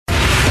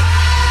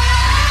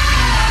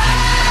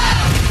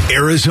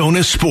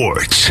Arizona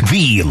Sports,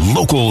 the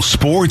local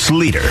sports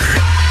leader.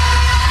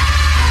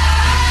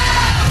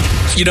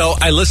 You know,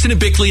 I listen to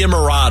Bickley and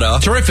Murata.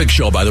 Terrific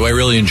show, by the way. I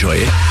really enjoy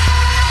it.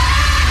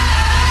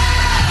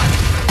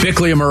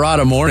 Bickley and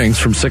Murata mornings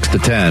from 6 to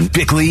 10.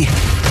 Bickley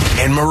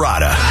and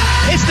Murata.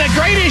 It's the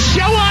greatest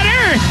show on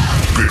earth.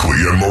 Bickley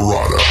and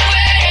Murata.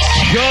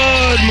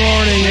 Good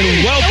morning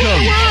and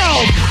welcome.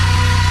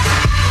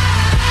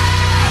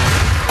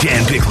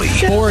 Dan Bickley.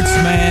 Sports,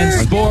 man.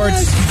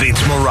 Sports.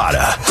 Vince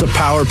Murata. It's a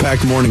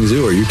power-packed morning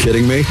zoo. Are you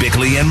kidding me?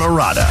 Bickley and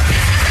Murata.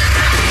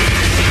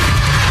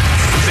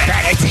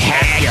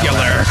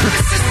 Spectacular.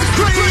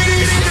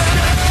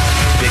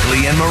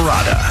 Bickley and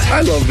Murata.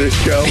 I love this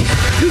show.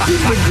 This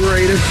is the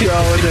greatest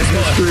show in the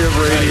history of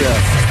radio.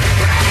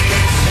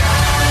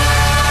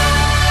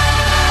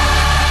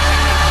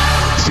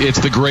 It's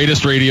the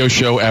greatest radio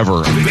show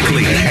ever.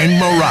 Bickley and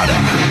Murata.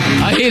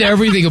 I hate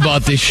everything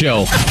about this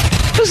show.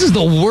 This is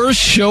the worst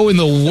show in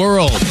the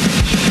world.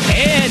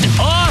 And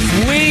off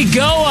we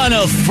go on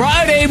a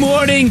Friday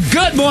morning.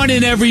 Good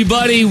morning,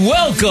 everybody.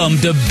 Welcome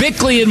to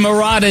Bickley and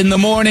Murata in the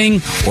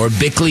morning, or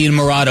Bickley and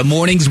Murata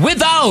mornings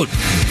without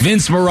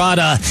Vince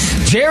Murata,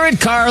 Jared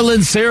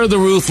Carlin, Sarah the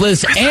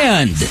Ruthless,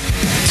 and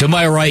to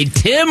my right,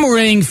 Tim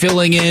Ring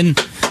filling in.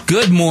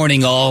 Good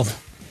morning, all.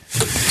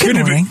 Good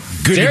morning.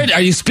 Jared, are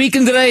you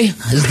speaking today?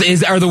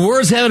 Are the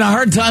words having a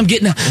hard time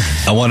getting...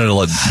 I wanted to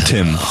let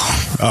Tim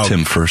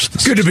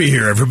first. Good to be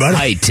here, everybody.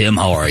 Hi, Tim.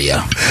 How are you?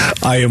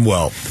 I am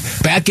well.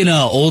 Back in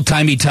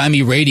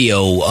old-timey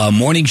radio,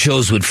 morning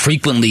shows would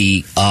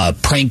frequently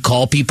prank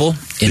call people.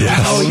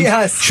 Yes.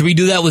 Yes. Should we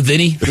do that with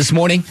Vinny this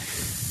morning?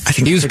 I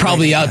think he was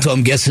probably out to,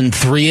 I'm guessing,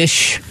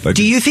 3-ish.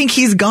 Do you think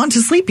he's gone to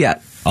sleep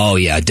yet? Oh,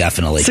 yeah,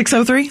 definitely.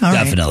 6:03?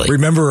 Definitely.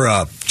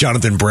 Remember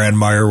Jonathan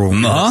Brandmeier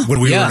when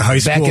we were in high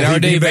school? Back in our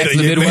day, back in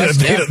the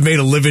Midwest. Made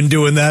a living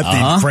doing that,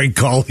 the prank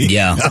calling.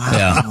 Yeah.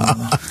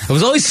 It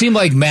was always seemed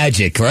like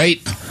magic,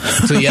 right?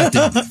 So you have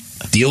to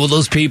deal with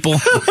those people.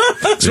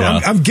 So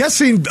I'm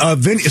guessing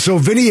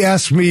Vinny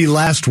asked me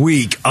last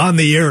week on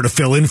the air to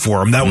fill in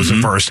for him. That was the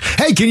first.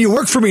 Hey, can you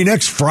work for me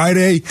next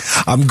Friday?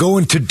 I'm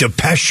going to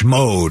Depeche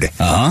Mode.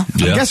 I'm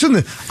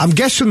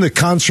guessing the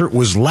concert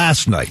was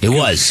last night. It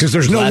was. Because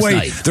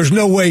there's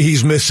no way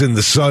he's missing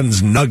the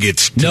Suns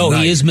Nuggets tonight. No,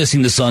 he is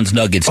missing the Suns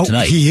Nuggets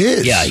tonight. He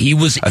is. Yeah, he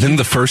was. I think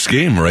the first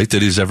game, right,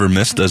 that he's ever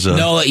missed as a...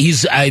 No,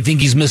 I think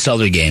he's missed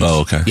other games.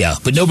 Oh, okay. Yeah,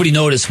 but nobody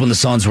noticed when the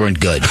Suns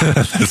weren't good.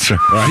 That's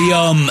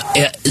right.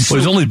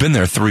 He's only been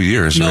there 3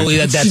 years. No,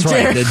 right? that's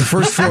right. The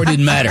first 4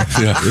 didn't matter.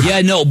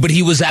 But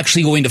he was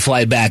actually going to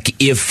fly back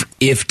if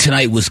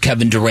tonight was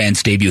Kevin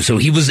Durant's debut. So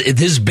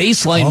his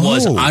baseline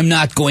was, I'm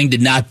not going to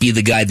not be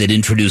the guy that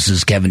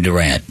introduces Kevin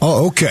Durant.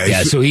 Oh, okay.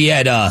 Yeah, so he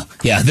had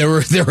there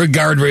were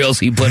guardrails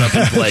he put up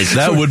in place.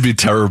 That would be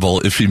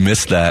terrible if he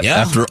missed that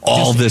after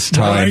all this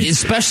time.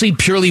 Especially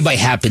purely by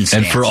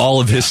happenstance. And for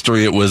all of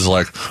history, it was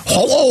like,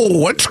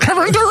 hello, it's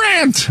Kevin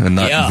Durant, and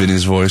not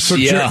Vinny's voice. So,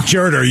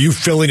 Jared, are you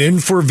filling in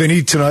for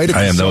Vinny tonight?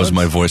 I am. That was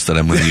my voice that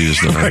I'm going to use.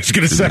 I was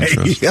going to say.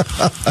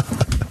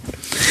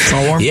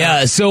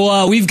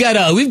 So we've got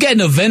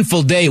an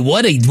eventful day.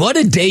 What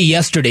a day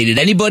yesterday. Did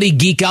anybody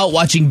geek out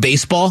watching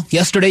baseball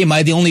yesterday? Am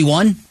I the only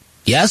one?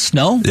 Yes?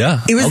 No?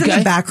 Yeah. It was in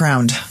the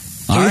background.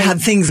 We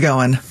had things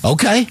going.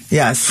 Okay.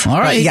 Yes. All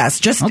right. But yes.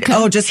 Just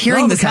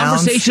hearing the sounds.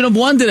 Conversation of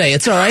one today.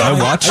 It's all right.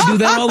 I do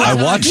that all the time.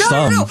 I watched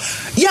some. No.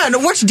 Yeah,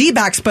 watch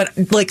D-backs, but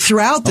like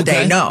throughout the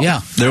day, no. Yeah.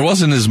 There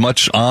wasn't as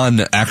much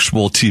on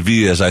actual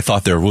TV as I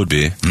thought there would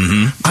be.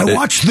 Mm-hmm. I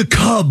watched the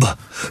Cub.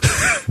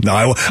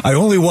 No, I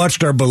only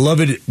watched our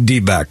beloved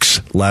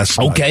D-backs last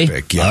night.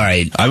 Okay. Yeah. All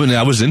right.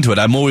 I was into it.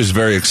 I'm always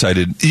very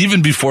excited.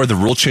 Even before the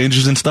rule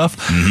changes and stuff,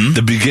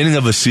 the beginning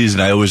of a season,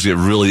 I always get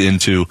really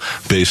into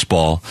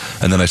baseball,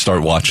 and then I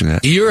start watching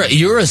it.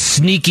 You're a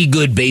sneaky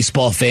good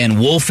baseball fan.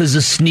 Wolf is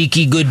a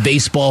sneaky good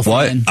baseball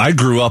fan. Well, I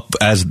grew up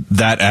as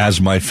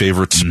my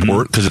favorite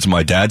sport because it's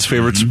my dad's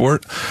favorite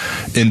sport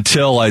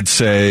until I'd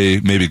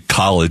say maybe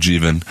college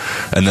even,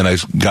 and then I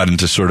got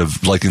into sort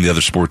of liking the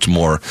other sports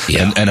more.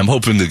 Yeah. And I'm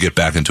hoping to get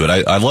back into it.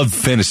 I love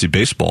fantasy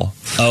baseball.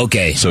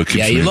 Okay. So it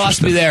keeps me you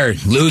lost me there,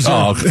 loser.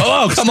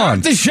 Oh, come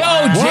on. The show,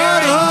 Jerry.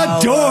 What a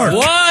dork.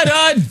 What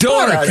a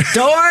dork. What a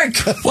dork.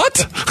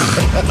 What?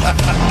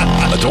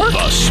 A dork?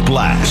 The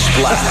Splash.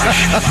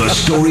 The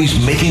stories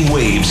making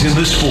waves in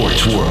the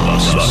sports world.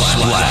 The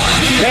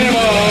Splash.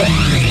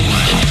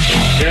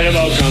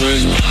 Cannonball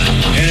coming.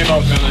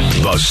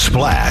 The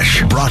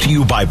Splash, brought to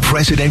you by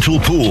Presidential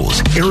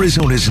Pools,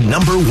 Arizona's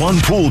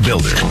 #1 pool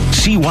builder.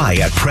 See why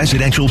at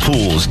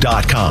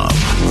presidentialpools.com.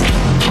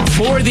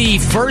 For the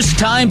first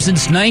time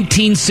since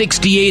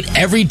 1968,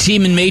 every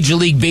team in Major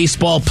League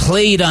Baseball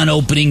played on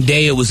opening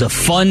day. It was a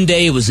fun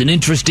day. It was an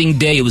interesting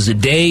day. It was a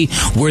day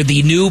where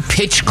the new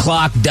pitch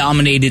clock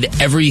dominated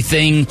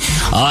everything,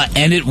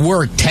 and it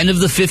worked. 10 of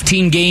the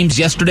 15 games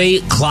yesterday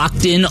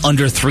clocked in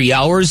under 3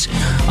 hours.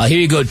 Here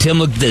you go, Tim.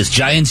 Look at this.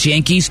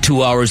 Giants-Yankees,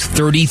 2 hours,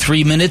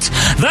 33 minutes.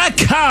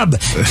 The Cub,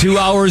 2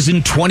 hours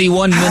and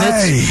 21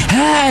 minutes.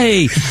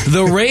 Hey,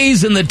 the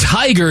Rays and the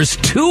Tigers,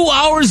 2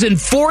 hours and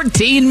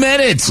 14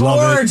 minutes.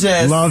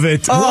 Gorgeous. Love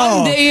it.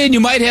 One day in, you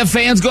might have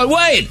fans going,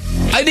 wait,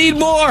 I need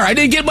more. I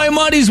didn't get my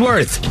money's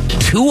worth.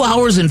 2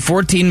 hours and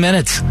 14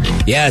 minutes.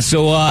 Yeah,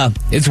 so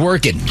it's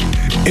working.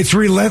 It's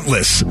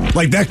relentless.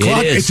 Like that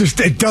clock,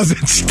 it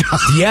doesn't stop.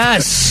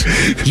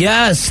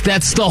 Yes,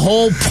 that's the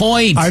whole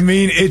point. I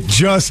mean, it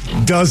just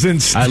doesn't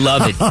stop.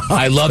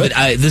 I love it.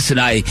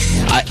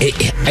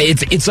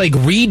 It's like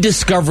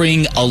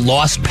rediscovering a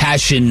lost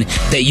passion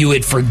that you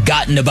had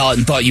forgotten about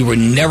and thought you were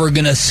never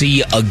going to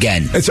see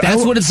again.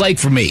 That's what it's like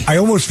for me. I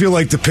almost feel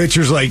like the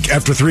pitcher's like,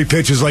 after 3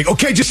 pitches, like,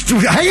 okay, just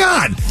hang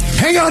on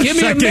Give a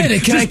second. Me a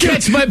minute. Can I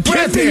catch my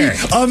breath here?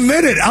 A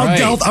minute.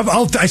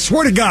 I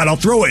swear to God, I'll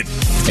throw it.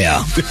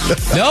 Yeah.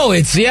 No,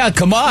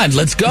 come on,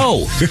 let's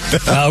go.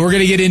 We're going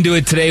to get into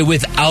it today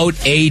without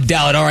a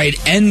doubt. All right,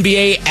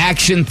 NBA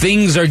action.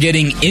 Things are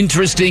getting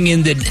interesting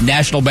in the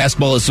National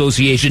Basketball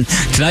Association.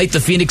 Tonight, the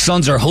Phoenix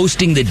Suns are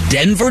hosting the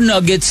Denver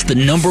Nuggets, the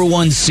number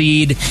 1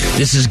 seed.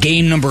 This is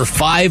game number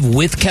 5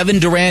 with Kevin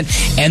Durant.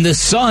 And the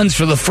Suns,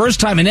 for the first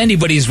time in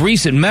anybody's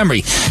recent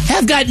memory,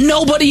 have got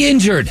nobody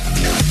injured.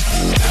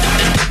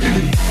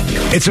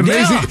 It's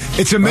amazing. Yeah,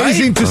 it's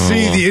amazing to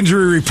see the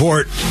injury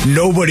report.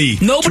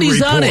 Nobody's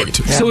on it.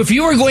 Yeah. So if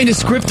you were going to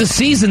script the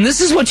season, this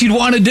is what you'd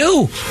want to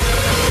do.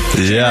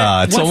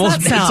 Yeah, it's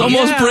almost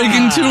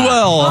breaking too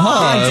well, huh?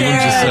 I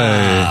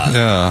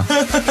would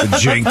just say, the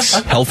jinx.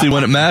 Healthy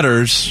when it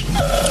matters.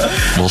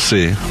 We'll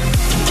see.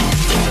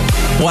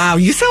 Wow,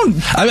 you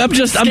sound. I'm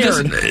just.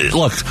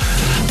 Look.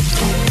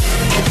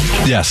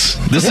 Yes,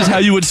 this is how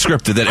you would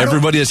script it, that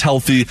everybody is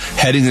healthy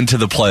heading into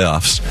the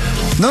playoffs.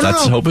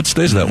 Let's hope it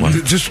stays that way.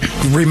 Just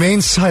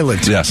remain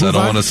silent. Yes, I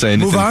don't want to say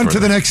anything Move on further. to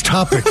the next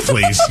topic,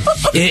 please.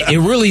 It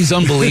really is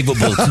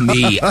unbelievable to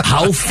me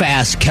how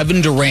fast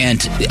Kevin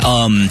Durant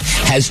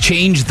has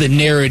changed the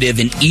narrative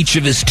in each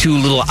of his 2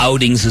 little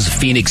outings as a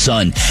Phoenix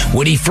Sun.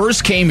 When he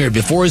first came here,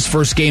 before his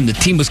first game, the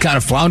team was kind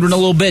of floundering a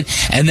little bit,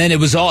 and then it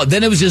was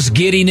just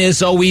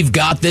giddiness. Oh, we've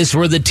got this.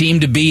 We're the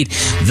team to beat.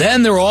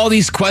 Then there were all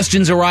these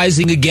questions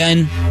arising again.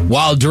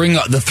 While during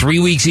the 3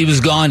 weeks he was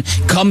gone,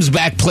 comes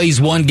back,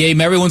 plays 1 game.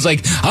 Everyone's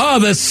like, "Oh,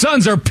 the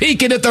Suns are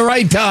peaking at the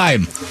right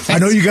time." I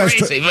know you guys.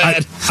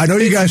 I know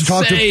you guys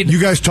talked. You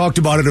guys talked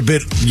about it a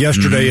bit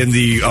yesterday in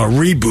the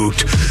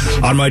reboot.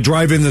 On my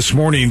drive-in this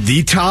morning,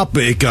 the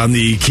topic on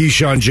the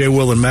Keyshawn, J.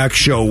 Will, and Max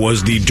show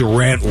was the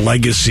Durant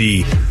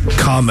legacy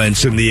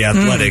comments in the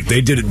Athletic.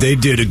 They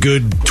did a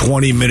good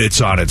 20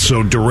 minutes on it.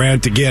 So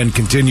Durant again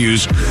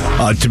continues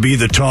to be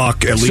the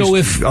talk, at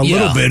least a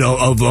little bit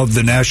of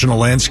the national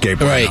landscape.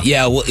 Right,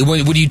 yeah.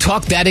 When you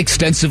talk that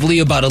extensively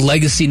about a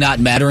legacy not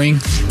mattering,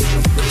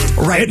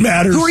 right, it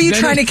matters. Who are you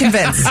trying to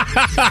convince?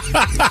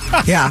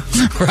 Yeah,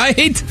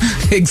 right.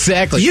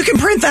 Exactly. You can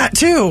print that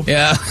too.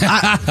 Yeah,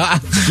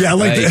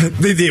 like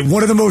the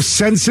one of the most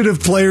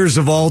sensitive players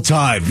of all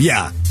time.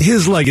 Yeah,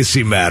 his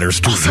legacy matters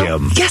to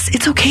him. Yes,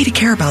 it's okay to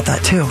care about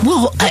that too.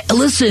 Well,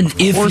 listen,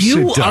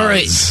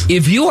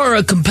 if you are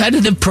a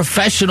competitive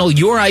professional,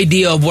 your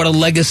idea of what a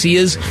legacy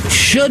is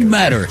should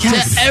matter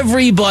to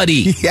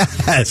everybody.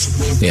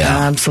 Yes. Yeah,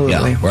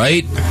 absolutely. Yeah,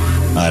 right?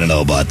 I don't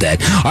know about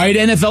that. All right,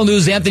 NFL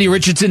news. Anthony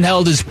Richardson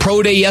held his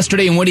pro day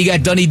yesterday, and when he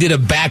got done, he did a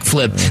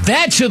backflip.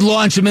 That should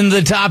launch him into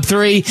the top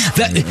 3.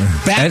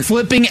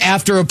 Backflipping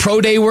after a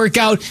pro day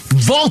workout,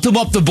 vault him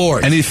up the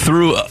board. And he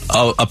threw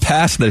a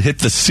pass that hit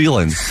the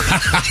ceiling.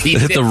 It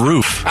hit the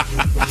roof.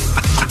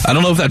 I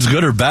don't know if that's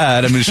good or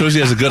bad. I mean, it shows he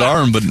has a good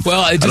arm, but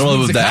I don't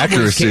know if the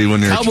accuracy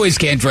when you're... Cowboys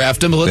can't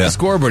draft him. He'll hit the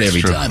scoreboard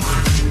every time.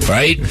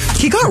 Right?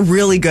 He got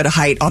really good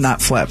height on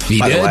that flip,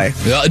 by the way.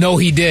 No,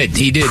 he did.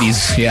 Did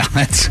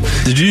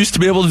you used to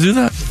be able to do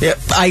that? Yeah,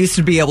 I used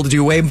to be able to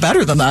do way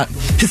better than that.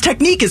 His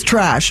technique is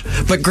trash,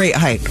 but great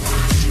height.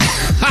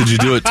 Could you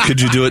do it?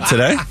 Could you do it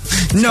today?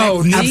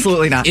 No,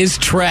 absolutely not. Is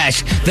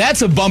trash.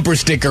 That's a bumper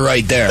sticker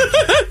right there.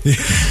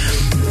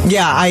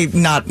 Yeah,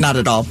 not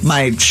at all.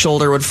 My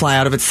shoulder would fly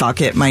out of its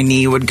socket. My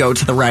knee would go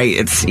to the right.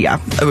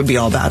 It would be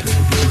all bad.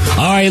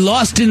 All right,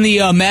 lost in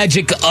the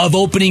magic of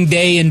opening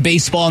day in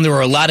baseball, and there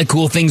were a lot of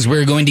cool things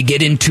we're going to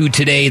get into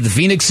today. The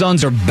Phoenix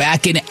Suns are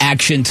back in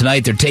action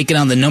tonight. They're taking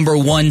on the number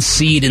 1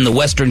 seed in the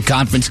Western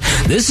Conference.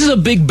 This is a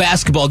big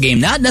basketball game,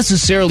 not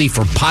necessarily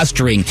for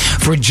posturing,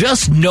 for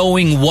just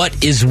knowing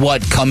what is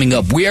what coming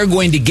up. We are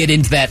going to get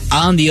into that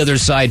on the other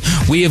side.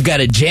 We have got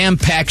a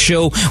jam-packed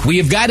show. We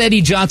have got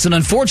Eddie Johnson.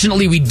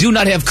 Unfortunately, we do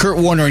not have Kurt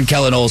Warner and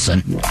Kellen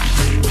Olson.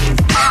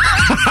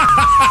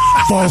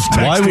 False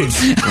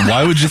texting.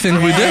 Why would you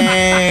think we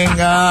did?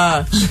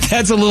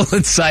 That's a little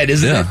inside,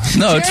 isn't it?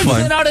 No, it's fine. I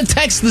sent out a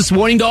text this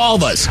morning to all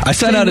of us.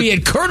 We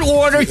had Kurt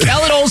Warner,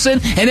 Kellen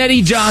Olson, and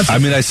Eddie Johnson. I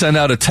mean, I sent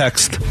out a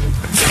text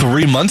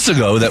 3 months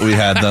ago that we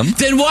had them.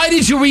 Then why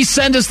did you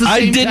resend us the same I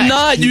did text?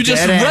 not. You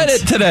just read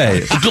it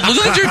today.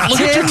 Look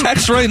at your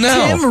text right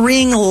now. Tim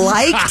Ring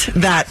liked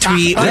that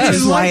tweet, which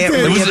is why it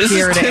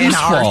reappeared in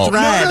our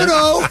thread.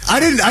 No. I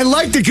I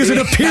liked it because it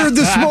appeared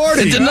this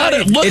morning. It did not.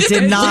 It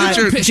did not.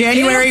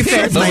 January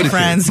 5th, my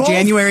friends.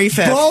 January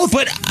 5th.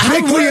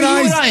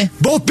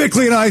 Both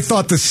Bickley and I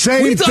thought the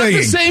same we thing. thought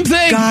the same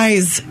thing.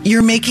 Guys,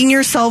 you're making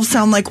yourselves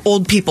sound like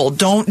old people.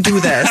 Don't do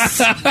this.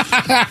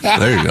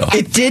 There you go.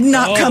 It did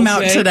not come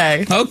out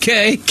today.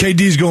 Okay.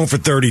 KD's going for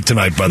 30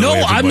 tonight, by the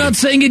way. No, I'm not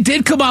saying it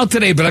did come out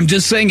today, but I'm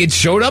just saying it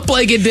showed up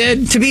like it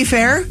did. To be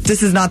fair,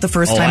 this is not the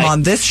first time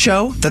on this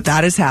show that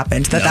has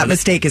happened, that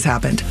mistake has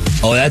happened.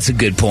 Oh, that's a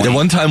good point. Yeah,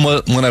 one time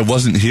when I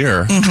wasn't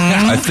here,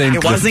 I think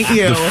it wasn't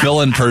you. The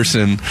fill-in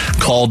person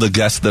called a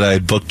guest that I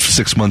had booked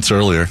 6 months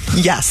earlier.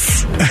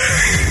 Yes,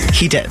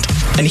 he did.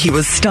 And he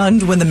was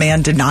stunned when the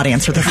man did not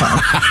answer the phone.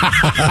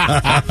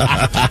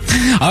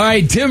 All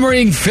right, Tim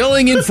Ring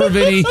filling in for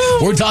Vinny.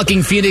 We're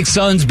talking Phoenix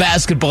Suns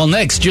basketball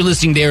next. You're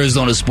listening to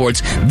Arizona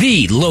Sports,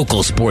 the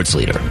local sports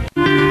leader.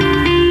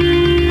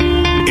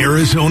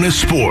 Arizona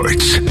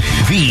Sports,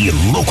 the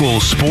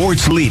local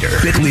sports leader.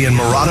 Bickley and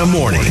Marotta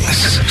Mornings.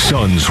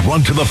 Suns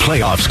run to the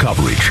playoffs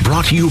coverage.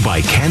 Brought to you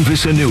by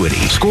Canvas Annuity.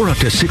 Score up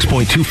to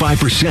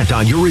 6.25%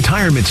 on your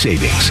retirement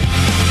savings.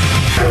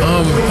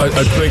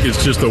 I think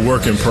it's just a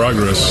work in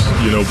progress.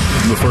 You know,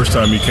 the first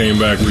time he came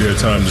back, we had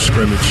time to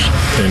scrimmage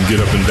and get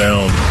up and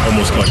down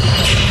almost like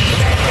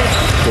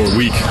for a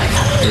week.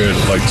 We had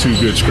like 2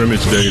 good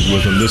scrimmage days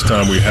with him. This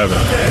time we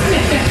haven't.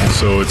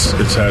 So it's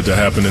had to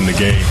happen in the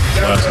game.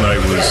 Last night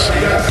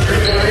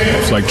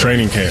was like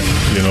training camp,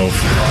 you know,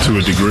 to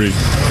a degree.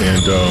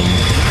 And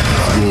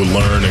we'll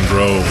learn and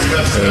grow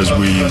as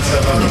we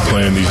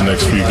play in these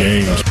next few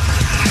games.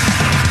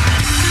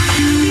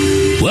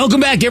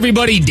 Welcome back,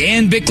 everybody.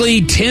 Dan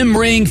Bickley, Tim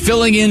Ring,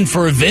 filling in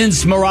for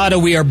Vince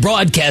Marotta. We are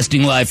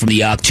broadcasting live from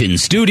the Auction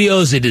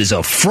Studios. It is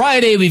a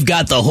Friday. We've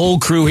got the whole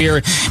crew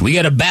here. We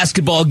got a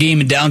basketball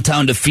game in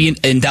downtown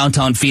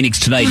Phoenix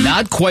tonight.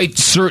 Not quite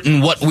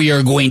certain what we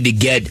are going to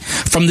get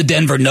from the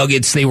Denver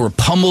Nuggets. They were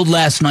pummeled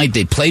last night.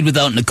 They played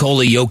without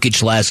Nikola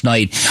Jokic last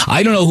night.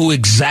 I don't know who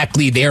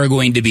exactly they're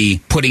going to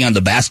be putting on the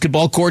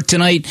basketball court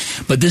tonight,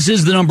 but this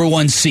is the number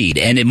 1 seed,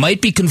 and it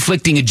might be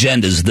conflicting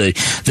agendas.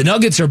 The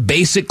Nuggets are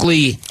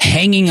basically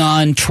hanging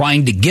on,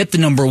 trying to get the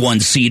number 1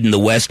 seed in the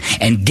West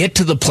and get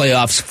to the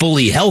playoffs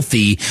fully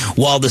healthy,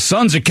 while the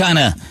Suns are kind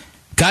of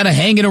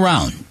hanging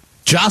around,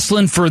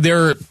 jostling for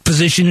their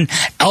position,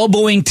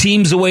 elbowing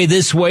teams away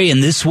this way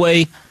and this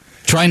way,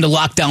 trying to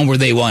lock down where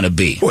they want to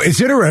be. Well,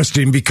 it's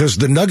interesting because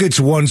the Nuggets'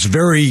 once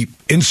very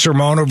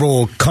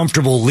insurmountable,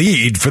 comfortable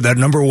lead for that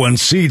number 1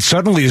 seed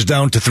suddenly is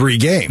down to 3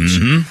 games.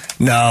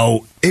 Mm-hmm. Now,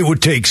 it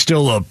would take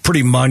still a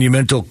pretty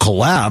monumental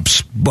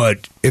collapse,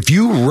 but if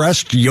you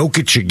rest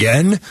Jokic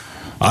again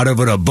out of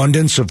an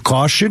abundance of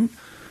caution,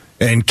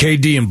 and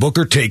KD and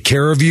Booker take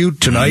care of you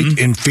tonight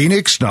in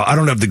Phoenix, now I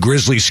don't have the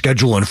Grizzlies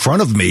schedule in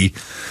front of me,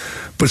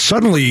 but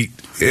suddenly,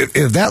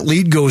 if that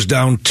lead goes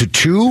down to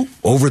 2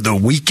 over the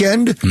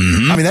weekend,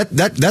 I mean,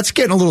 that's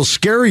getting a little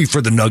scary for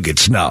the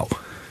Nuggets now.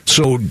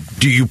 So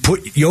do you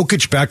put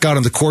Jokic back out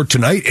on the court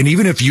tonight? And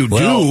even if you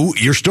do,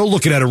 you're still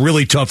looking at a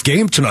really tough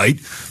game tonight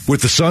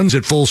with the Suns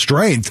at full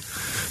strength.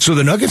 So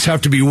the Nuggets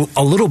have to be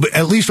a little bit,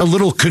 at least a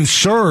little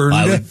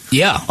concerned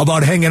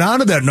about hanging on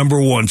to that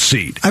number 1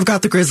 seed. I've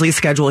got the Grizzlies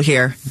schedule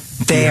here.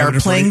 They are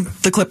playing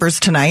the Clippers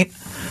tonight.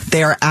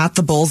 They are at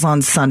the Bulls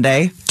on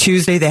Sunday.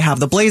 Tuesday, they have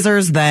the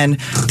Blazers, then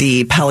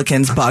the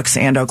Pelicans, Bucks,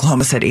 and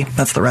Oklahoma City.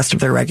 That's the rest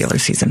of their regular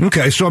season.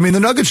 Okay, so, I mean, the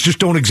Nuggets just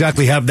don't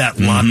exactly have that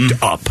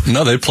locked up.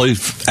 No, they play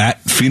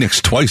at Phoenix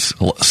twice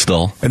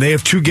still. And they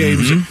have 2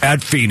 games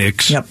at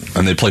Phoenix. Yep.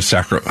 And they play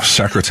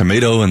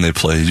Sacramento, and they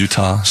play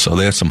Utah, so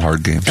they have some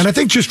hard games. And I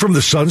think just from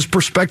the Suns'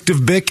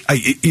 perspective, Bick,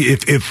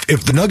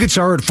 if the Nuggets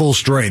are at full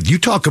strength, you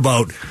talk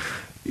about...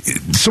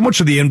 So much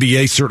of the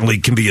NBA certainly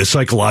can be a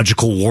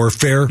psychological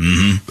warfare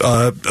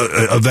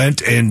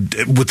event, and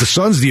with the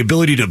Suns, the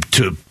ability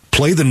to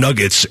play the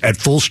Nuggets at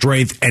full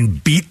strength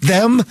and beat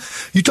them,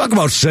 you talk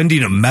about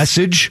sending a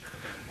message.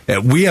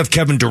 We have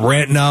Kevin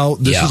Durant now.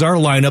 This is our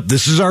lineup.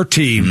 This is our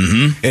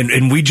team,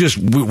 and we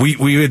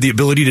had the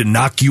ability to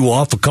knock you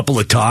off a couple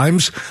of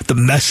times. The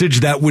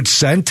message that would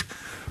send.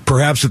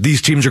 Perhaps if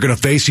these teams are going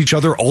to face each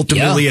other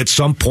ultimately at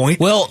some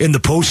point in the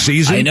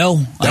postseason. I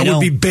know. That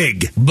would be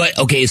big. But,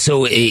 okay,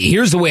 so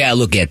here's the way I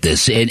look at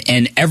this.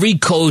 And every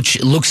coach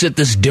looks at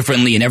this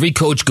differently, and every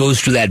coach goes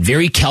through that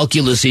very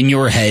calculus in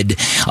your head,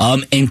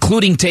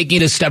 including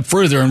taking it a step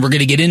further, and we're going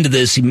to get into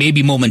this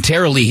maybe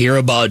momentarily here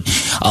about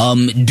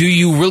do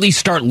you really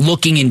start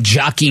looking and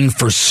jockeying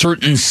for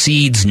certain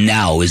seeds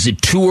now? Is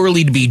it too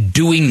early to be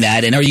doing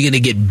that, and are you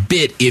going to get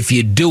bit if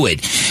you do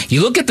it?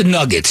 You look at the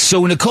Nuggets.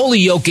 So Nikola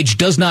Jokic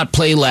does not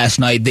play last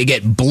night. They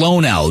get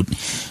blown out.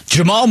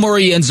 Jamal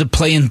Murray ends up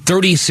playing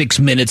 36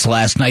 minutes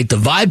last night. The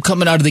vibe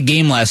coming out of the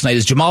game last night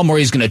is Jamal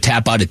Murray is going to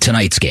tap out at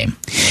tonight's game.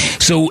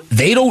 So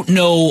they don't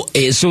know.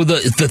 So the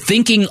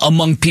thinking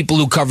among people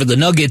who cover the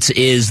Nuggets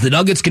is the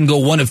Nuggets can go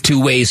one of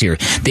 2 ways here.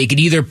 They could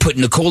either put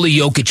Nikola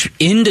Jokic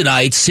in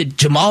tonight, sit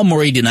Jamal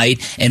Murray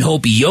tonight, and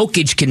hope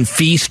Jokic can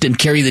feast and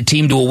carry the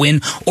team to a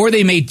win, or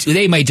they might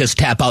just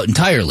tap out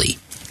entirely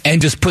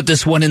and just put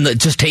this one in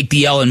just take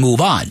the L and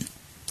move on.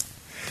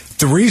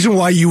 The reason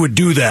why you would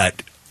do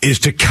that is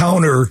to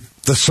counter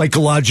the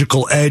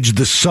psychological edge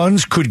the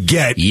Suns could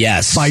get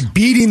by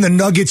beating the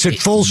Nuggets at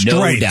full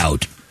strength. No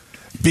doubt.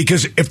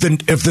 Because if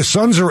the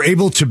Suns are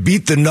able to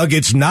beat the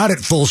Nuggets not at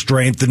full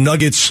strength, the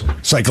Nuggets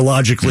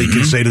psychologically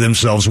can say to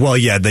themselves, well,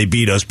 yeah, they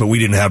beat us, but we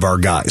didn't have our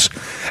guys.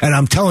 And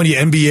I'm telling you,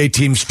 NBA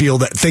teams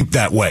think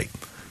that way.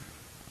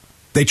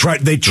 They try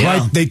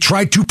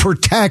to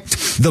protect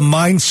the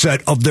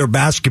mindset of their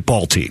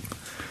basketball team.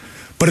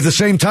 But at the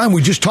same time,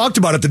 we just talked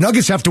about it. The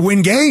Nuggets have to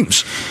win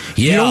games.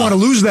 Yeah. You don't want to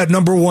lose that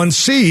number 1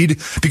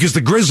 seed because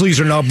the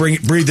Grizzlies are now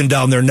breathing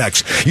down their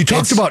necks. You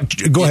talked about...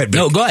 Go ahead.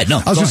 No, go ahead. No,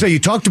 I was going to say, you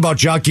talked about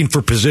jockeying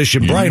for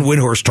position. Brian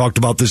Windhorst talked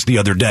about this the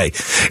other day.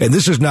 And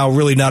this is now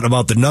really not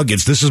about the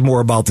Nuggets. This is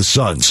more about the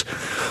Suns.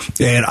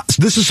 And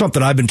this is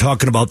something I've been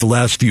talking about the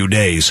last few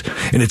days.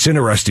 And it's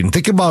interesting.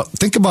 Think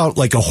about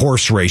like a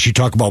horse race. You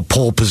talk about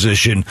pole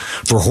position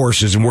for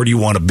horses and where do you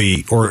want to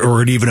be,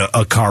 or even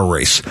a car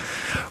race.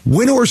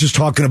 Windhorst is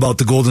talking about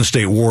the Golden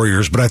State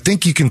Warriors, but I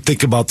think you can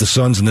think about the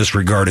Suns in this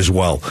regard as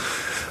well.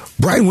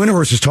 Brian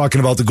Windhorst is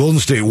talking about the Golden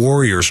State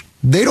Warriors.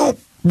 They don't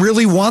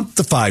really want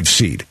the 5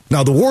 seed.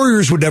 Now, the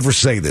Warriors would never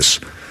say this,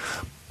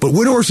 but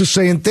Windhorst is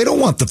saying they don't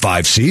want the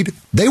 5 seed.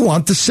 They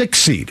want the 6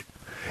 seed.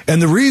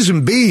 And the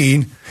reason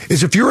being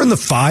is if you're in the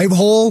 5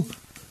 hole,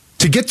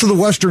 to get to the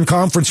Western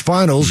Conference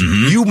Finals,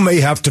 you may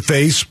have to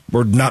face,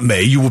 or not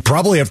may, you will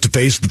probably have to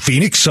face the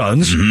Phoenix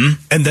Suns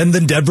and then the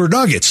Denver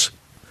Nuggets.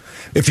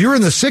 If you're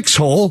in the 6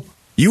 hole,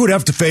 you would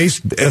have to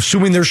face,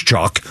 assuming there's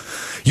chalk,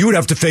 you would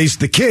have to face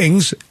the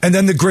Kings and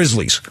then the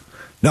Grizzlies.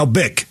 Now,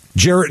 Bick,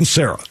 Jarrett, and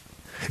Sarah,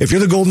 if you're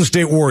the Golden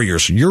State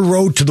Warriors, your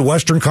road to the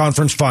Western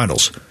Conference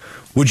Finals,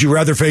 would you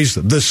rather face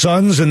the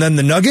Suns and then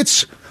the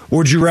Nuggets, or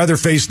would you rather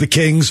face the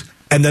Kings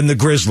and then the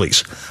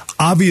Grizzlies?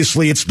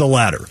 Obviously, it's the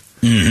latter.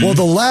 Well,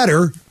 the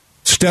latter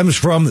stems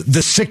from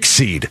the 6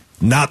 seed,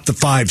 not the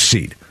 5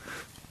 seed.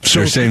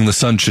 So you're saying the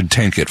Suns should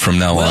tank it from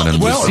now on.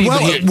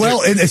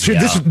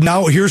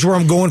 Now here's where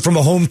I'm going from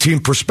a home team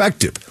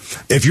perspective.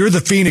 If you're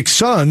the Phoenix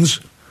Suns,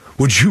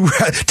 would you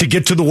to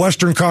get to the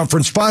Western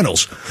Conference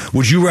Finals,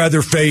 would you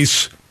rather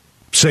face,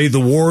 say, the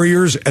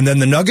Warriors and then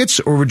the Nuggets,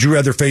 or would you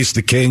rather face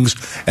the Kings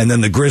and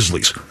then the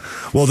Grizzlies?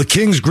 Well, the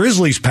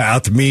Kings-Grizzlies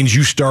path means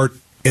you start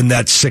in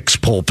that 6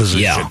 pole position.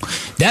 Yeah,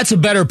 that's a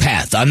better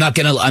path. I'm not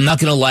gonna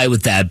lie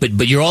with that.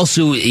 But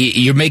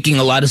you're making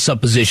a lot of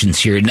suppositions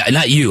here.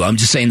 Not you. I'm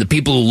just saying the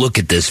people who look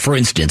at this. For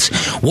instance,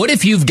 what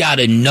if you've got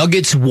a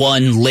Nuggets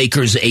 1,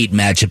 Lakers 8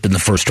 matchup in the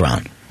first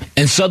round,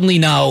 and suddenly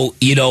now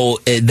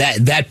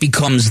that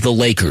becomes the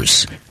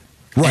Lakers.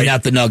 Right, and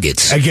not the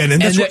Nuggets again,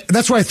 and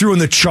that's why I threw in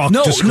the chalk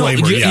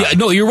disclaimer.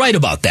 No, you're right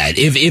about that.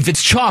 If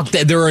it's chalk,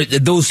 that there are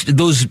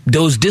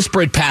those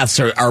disparate paths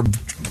are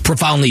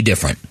profoundly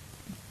different.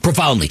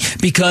 Profoundly.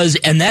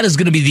 And that is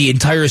going to be the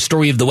entire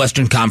story of the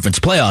Western Conference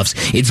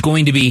playoffs. It's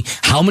going to be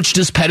how much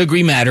does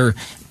pedigree matter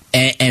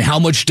and how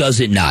much does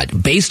it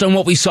not? Based on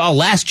what we saw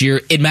last year,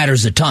 it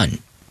matters a ton.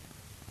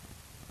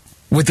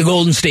 With the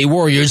Golden State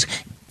Warriors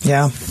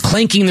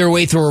clanking their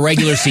way through a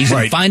regular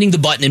season, finding the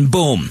button, and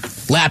boom,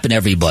 lapping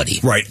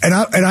everybody. Right. And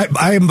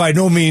I am by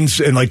no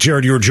means, and like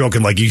Jared, you were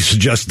joking, like you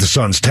suggest the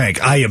Suns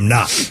tank. I am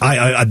not.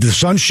 The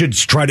Suns should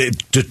try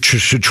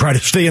to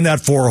stay in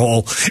that 4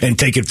 hole and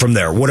take it from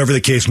there, whatever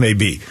the case may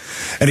be.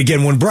 And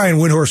again, when Brian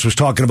Windhorst was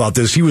talking about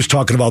this, he was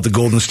talking about the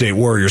Golden State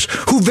Warriors,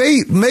 who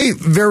may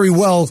very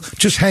well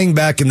just hang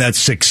back in that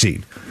 6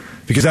 seed,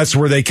 because that's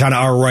where they kind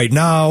of are right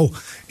now.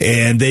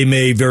 And they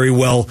may very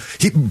well...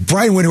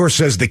 Brian Windhorst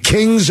says the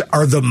Kings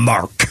are the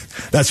mark.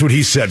 That's what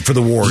he said for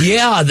the Warriors.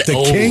 Yeah.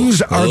 The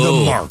Kings are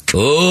the mark.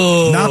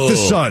 Not the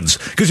Suns.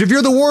 Because if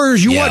you're the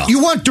Warriors, you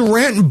want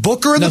Durant and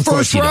Booker in the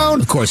first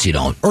round? Of course you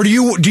don't. Or do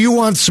you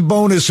want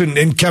Sabonis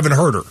and Kevin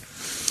Herter?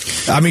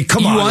 I mean,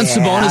 come on. You want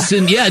Sabonis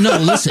and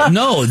listen,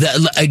 no.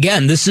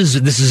 Again, this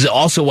is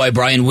also why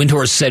Brian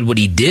Windhorst said what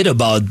he did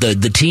about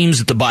the teams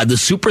at the bottom, the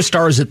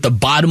superstars at the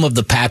bottom of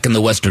the pack in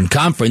the Western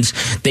Conference.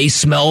 They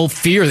smell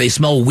fear, they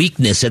smell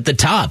weakness at the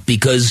top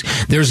because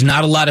there's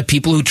not a lot of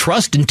people who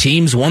trust in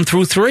teams 1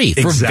 through 3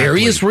 for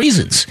various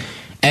reasons,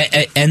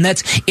 and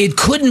it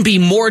couldn't be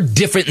more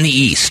different in the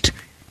East.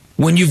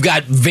 When you've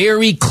got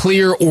very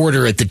clear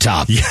order at the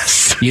top.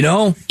 Yes.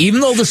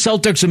 Even though the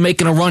Celtics are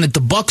making a run at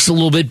the Bucks a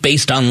little bit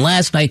based on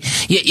last night,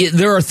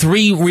 there are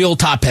 3 real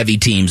top-heavy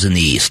teams in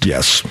the East.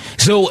 Yes.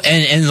 So,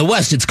 and in the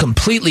West, it's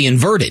completely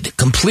inverted,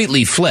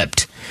 completely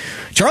flipped.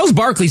 Charles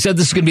Barkley said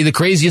this is going to be the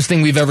craziest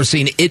thing we've ever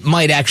seen. It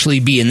might actually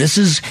be, and this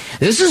is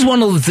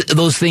one of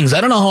those things.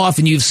 I don't know how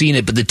often you've seen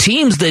it, but the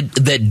teams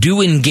that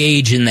do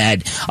engage in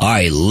that, all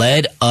right,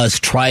 let us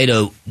try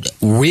to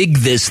rig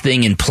this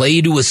thing and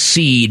play to a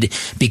seed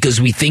because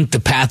we think the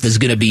path is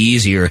going to be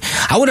easier.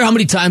 I wonder how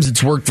many times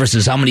it's worked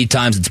versus how many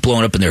times it's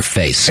blown up in their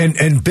face.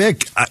 And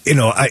Bick,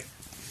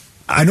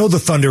 I know the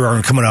Thunder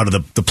aren't coming out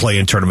of the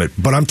play-in tournament,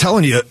 but I'm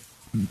telling you,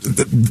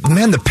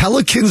 the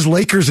Pelicans,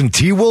 Lakers, and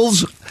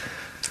T-Wolves.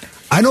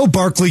 I know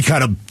Barkley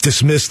kind of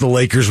dismissed the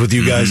Lakers with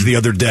you guys the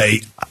other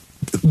day.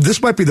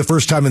 This might be the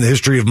first time in the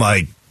history of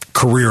my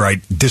career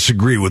I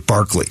disagree with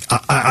Barkley.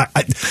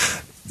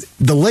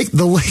 the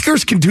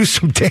Lakers can do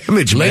some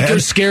damage.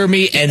 Lakers scare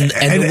me, and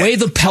the way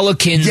the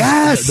Pelicans.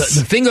 Yes.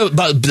 The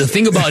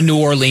thing about New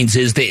Orleans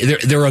is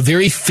they're a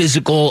very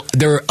physical.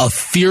 They're a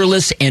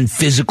fearless and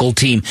physical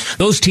team.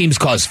 Those teams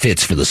cause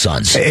fits for the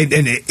Suns. And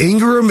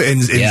Ingram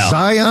and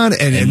Zion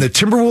and the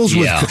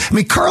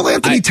Timberwolves. Karl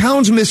Anthony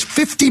Towns missed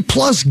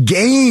 50-plus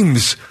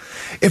games.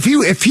 If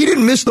he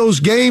didn't miss those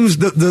games,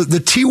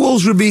 the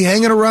T-Wolves would be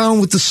hanging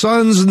around with the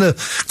Suns and the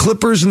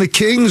Clippers and the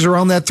Kings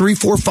around that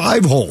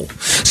 3-4-5 hole.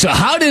 So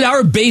how did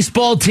our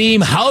baseball team,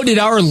 how did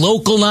our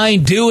Local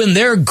 9 do in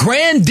their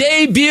grand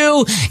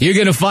debut? You're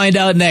going to find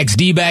out next.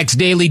 D-Backs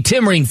Daily,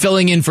 Tim Ring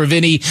filling in for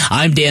Vinny.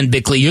 I'm Dan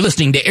Bickley. You're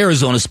listening to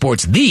Arizona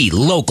Sports, the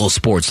local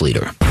sports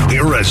leader.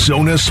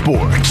 Arizona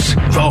Sports,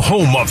 the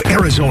home of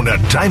Arizona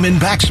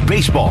Diamondbacks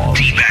baseball.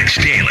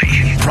 D-Backs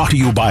Daily. Brought to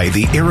you by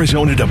the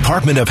Arizona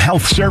Department of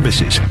Health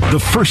Services. The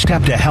first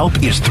step to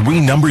help is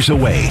 3 numbers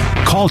away.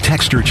 Call,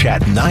 text, or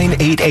chat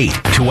 988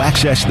 to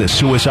access the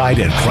Suicide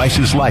and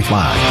Crisis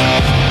Lifeline.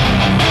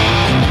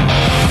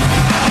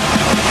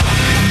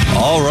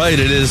 All right,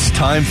 it is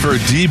time for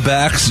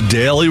D-Backs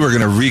Daily. We're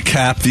going to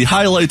recap the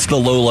highlights, the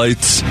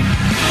lowlights,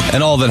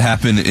 and all that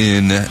happened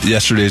in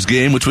yesterday's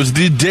game, which was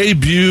the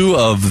debut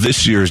of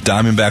this year's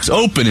Diamondbacks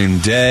opening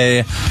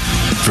day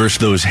versus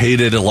those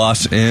hated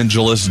Los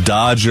Angeles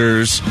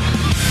Dodgers.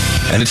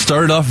 And it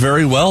started off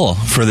very well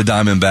for the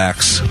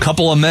Diamondbacks.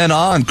 Couple of men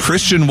on.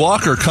 Christian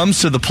Walker comes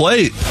to the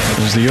plate.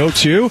 As the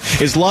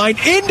 0-2 is lined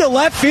into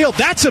left field.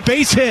 That's a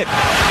base hit.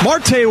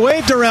 Marte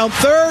waved around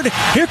third.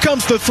 Here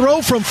comes the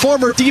throw from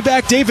former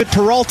D-back David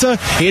Peralta.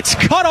 It's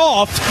cut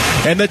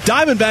off, and the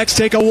Diamondbacks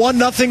take a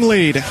 1-0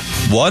 lead.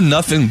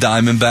 1-0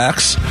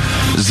 Diamondbacks.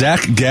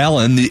 Zach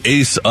Gallen, the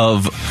ace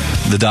of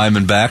the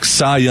Diamondbacks,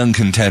 Cy Young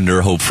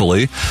contender,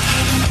 hopefully,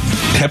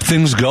 kept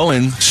things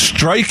going,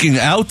 striking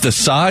out the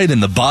side in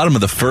the bottom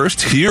of the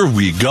first. Here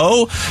we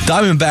go.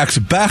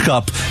 Diamondbacks back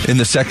up in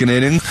the second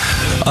inning.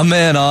 A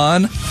man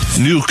on.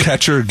 New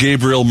catcher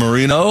Gabriel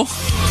Marino.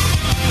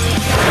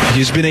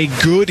 He's been a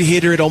good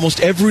hitter at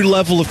almost every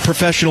level of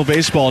professional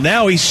baseball.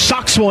 Now he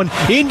socks one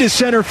into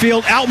center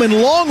field.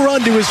 Outman, long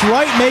run to his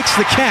right, makes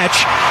the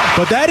catch.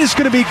 But that is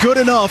going to be good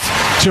enough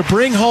to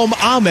bring home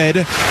Ahmed.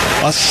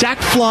 A sac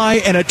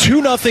fly and a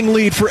 2-0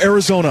 lead for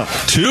Arizona.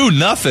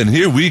 2-0.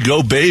 Here we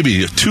go,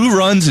 baby. 2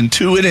 runs in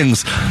 2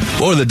 innings.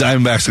 Boy, the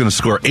Diamondbacks going to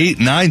score 8,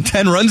 9,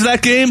 10 runs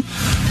that game.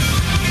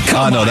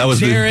 That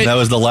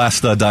was the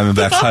last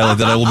Diamondbacks highlight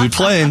that I will be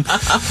playing,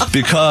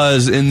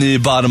 because in the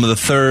bottom of the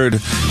third,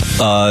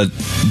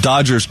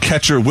 Dodgers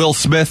catcher Will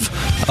Smith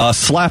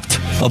slapped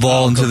a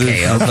ball into the.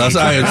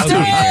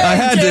 I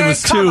had to.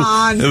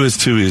 It was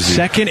too easy.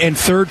 Second and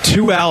third,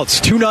 2 outs.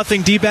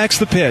 2-0 D-backs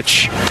the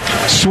pitch.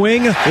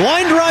 Swing,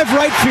 line drive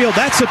right field.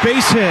 That's a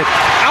base hit.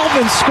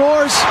 Alvin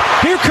scores.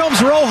 Here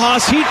comes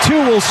Rojas. He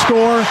too will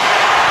score.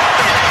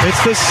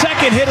 It's the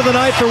second hit of the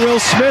night for Will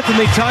Smith, and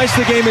they ties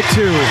the game at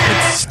 2.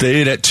 It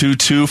stayed at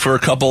 2-2 for a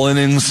couple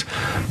innings,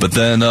 but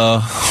then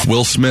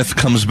Will Smith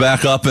comes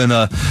back up and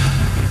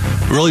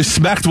really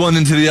smacked one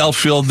into the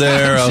outfield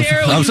there.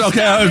 I'm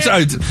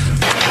sorry.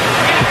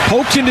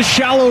 Poked into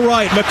shallow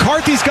right.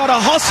 McCarthy's got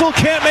a hustle,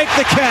 can't make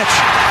the catch.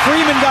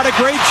 Freeman got a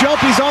great jump.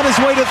 He's on his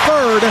way to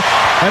third,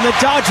 and the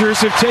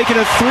Dodgers have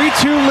taken a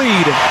 3-2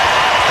 lead.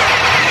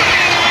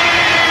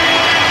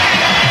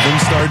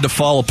 Things started to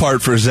fall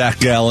apart for Zach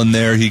Gallen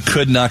there. He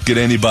could not get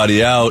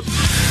anybody out.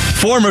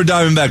 Former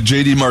Diamondback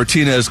J.D.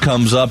 Martinez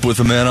comes up with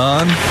a man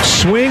on.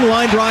 Swing,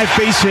 line drive,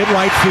 base hit,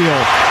 right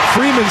field.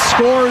 Freeman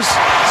scores.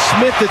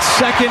 Smith at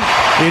second.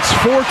 It's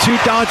 4-2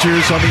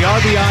 Dodgers on the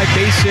RBI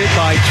base hit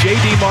by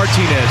J.D.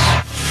 Martinez.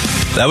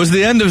 That was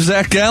the end of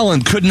Zach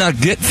Gallen. Could not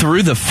get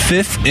through the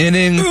 5th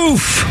inning.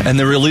 Oof. And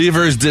the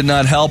relievers did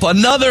not help.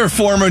 Another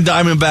former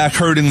Diamondback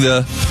hurting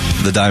the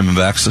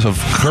Diamondbacks of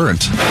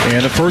current.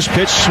 And the first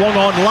pitch swung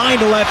on line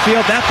to left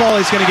field. That ball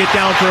is going to get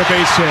down for a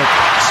base hit.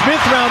 Smith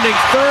rounding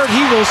third.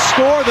 He will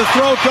score. The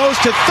throw goes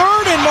to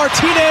third, and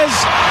Martinez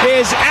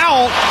is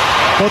out.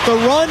 But the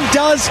run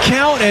does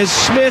count as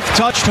Smith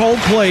touched home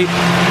plate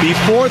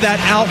before that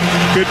out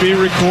could be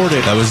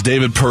recorded. That was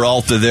David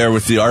Peralta there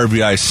with the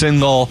RBI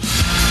single.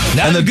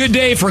 That's a good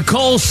day for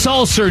Cole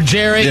Sulser,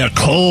 Jerry. Yeah,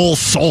 Cole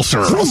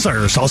Sulser.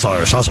 Sulser. I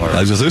was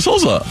going to say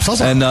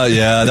Sulser. And,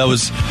 that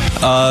was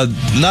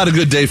not a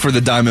good day for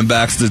the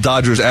Diamondbacks. The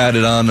Dodgers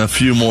added on a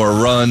few more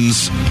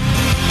runs,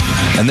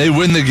 and they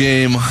win the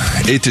game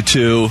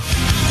 8-2.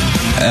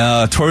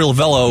 Torey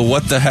Lovello,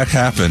 what the heck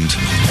happened?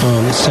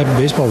 It's the type of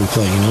baseball we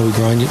play. We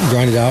grind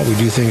it out. We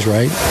do things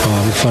right.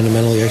 We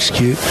fundamentally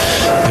execute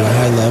at a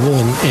high level,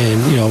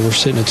 and we're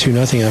sitting at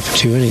 2-0 after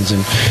 2 innings,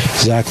 and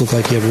Zach looked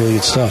like he had really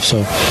good stuff.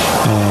 So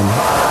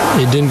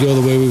It didn't go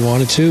the way we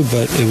wanted to,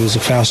 but it was a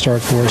fast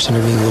start for us, and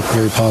everything looked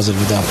very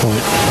positive at that point.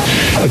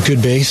 A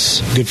good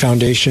base, good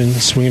foundation,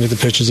 swinging at the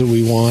pitches that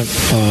we want,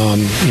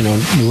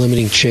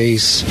 limiting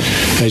chase.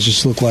 It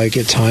just looked like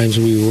at times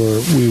we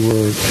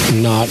were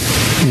not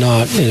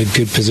in a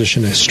good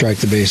position to strike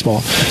the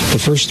baseball.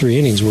 The first 3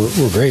 innings were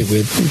great. We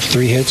had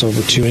 3 hits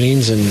over 2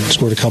 innings and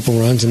scored a couple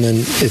runs, and then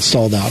it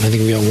stalled out. I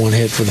think we got 1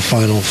 hit for the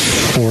final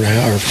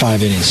 4.5 or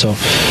 5 innings. So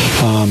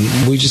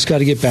we just got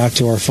to get back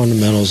to our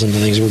fundamentals and the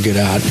things we're good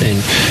at. And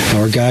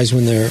our guys,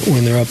 when they're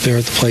up there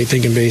at the plate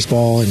thinking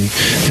baseball and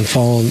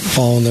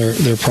following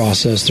their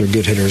process, they're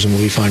good hitters, and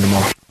we'll be fine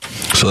tomorrow.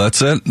 So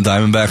that's it.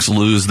 Diamondbacks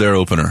lose their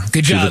opener.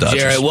 Good job,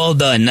 Jared. Well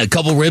done. A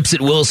couple rips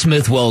at Will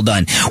Smith. Well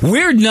done.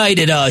 Weird night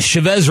at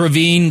Chavez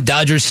Ravine,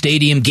 Dodger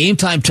Stadium. Game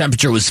time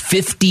temperature was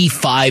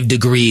 55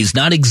 degrees.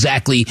 Not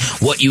exactly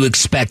what you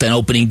expect on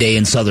opening day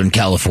in Southern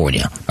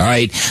California. All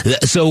right.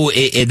 So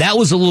that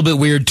was a little bit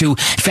weird, too. In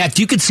fact,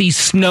 you could see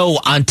snow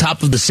on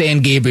top of the San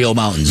Gabriel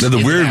Mountains. Now,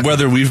 the weird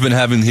weather we've been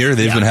having here,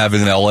 they've been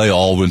having in L.A.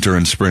 all winter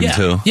and spring,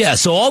 too. Yeah.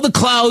 So all the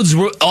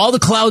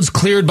clouds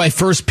cleared by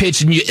first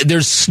pitch, and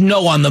there's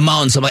snow on the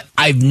mountains. I'm like,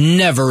 I've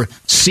never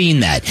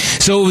seen that.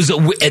 So it was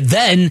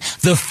then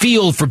the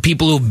field, for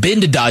people who've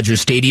been to Dodger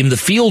Stadium, the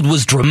field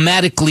was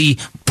dramatically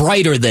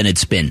brighter than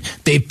it's been.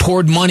 They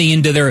poured money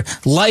into their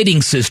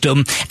lighting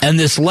system, and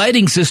this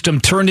lighting system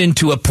turned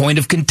into a point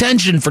of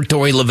contention for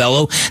Torey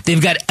Lovullo.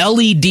 They've got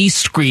LED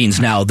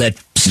screens now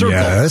that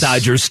circle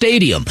Dodger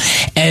Stadium.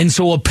 And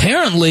so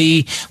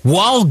apparently,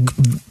 while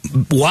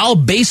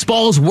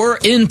baseballs were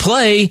in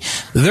play,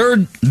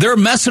 they're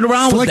messing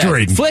around with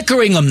that,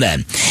 flickering them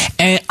then.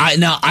 And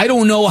I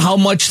don't know how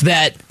much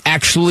that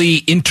actually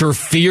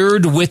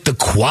interfered with the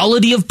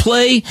quality of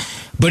play,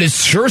 but it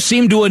sure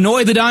seemed to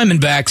annoy the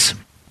Diamondbacks.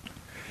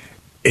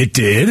 It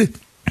did.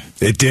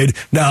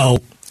 Now,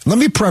 let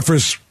me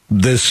preface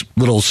this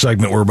little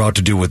segment we're about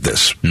to do with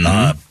this.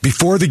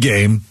 Before the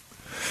game,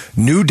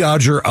 new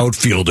Dodger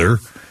outfielder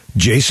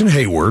Jason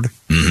Hayward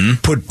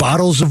put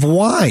bottles of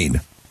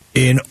wine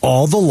in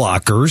all the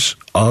lockers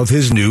of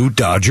his new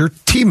Dodger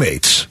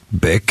teammates,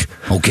 Bick.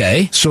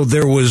 Okay. So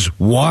there was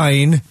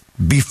wine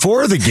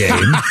before the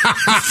game,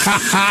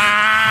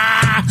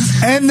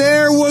 and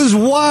there was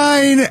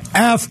wine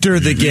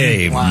after the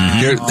game. Wow.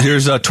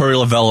 Here's Torey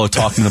Lovullo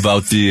talking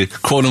about the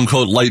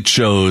quote-unquote light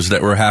shows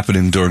that were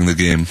happening during the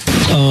game.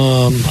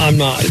 I'm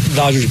not.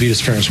 Dodgers beat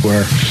us fair and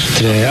square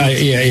today.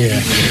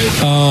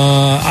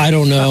 I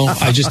don't know.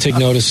 I just take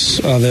notice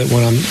of it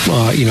when I'm,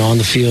 on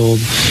the field.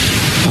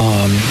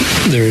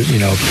 There,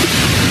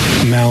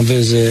 mound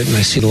visit, and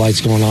I see the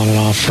lights going on and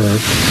off for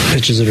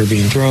pitches that are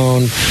being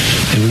thrown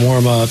and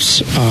warm-ups.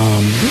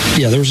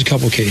 There was a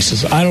couple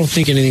cases. I don't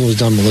think anything was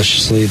done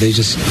maliciously. They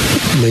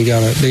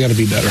gotta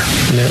be better,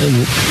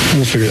 and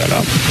we'll figure that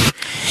out.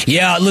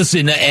 Yeah,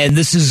 listen, and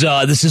this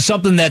is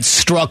something that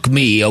struck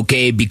me,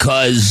 okay,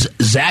 because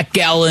Zach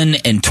Gallen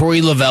and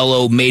Torey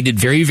Lovullo made it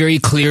very, very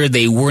clear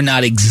they were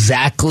not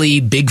exactly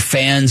big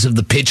fans of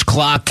the pitch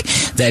clock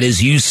that,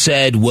 as you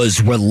said,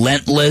 was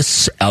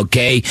relentless,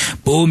 okay?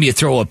 Boom, you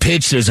throw a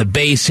pitch, there's a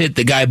base hit,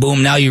 the guy,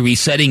 boom, now you're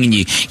resetting, and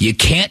you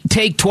can't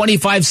take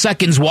 25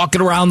 seconds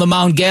walking around the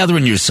mound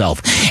gathering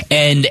yourself.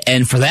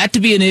 And for that to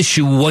be an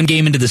issue one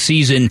game into the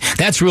season,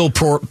 that's real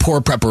poor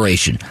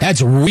preparation.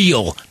 That's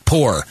real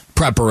poor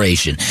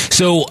preparation.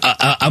 So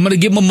I'm going to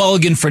give him a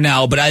mulligan for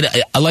now, but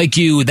I like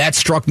you. That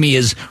struck me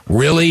as,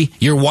 really?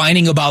 You're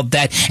whining about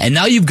that? And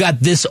now you've got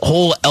this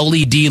whole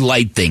LED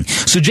light thing.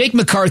 So Jake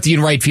McCarthy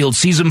in right field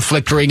sees him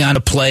flickering on a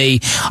play.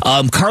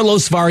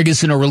 Carlos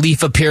Vargas in a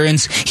relief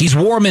appearance. He's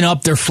warming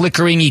up. They're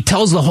flickering. He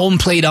tells the home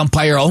plate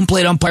umpire. Home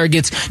plate umpire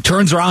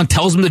turns around,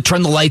 tells him to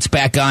turn the lights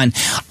back on.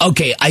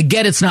 Okay, I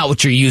get it's not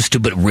what you're used to,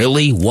 but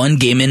really? One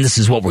game in, this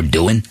is what we're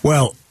doing?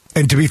 Well,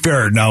 and to be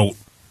fair, now,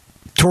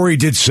 Torey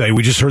did say,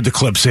 we just heard the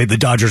clip say, the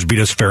Dodgers beat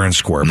us fair and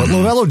square. But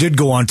Lovullo did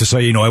go on to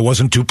say, I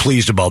wasn't too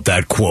pleased about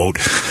that quote.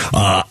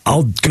 I'm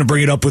going to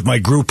bring it up with my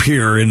group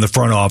here in the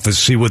front office,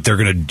 see what they're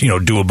going to,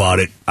 do about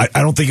it. I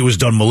don't think it was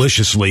done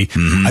maliciously.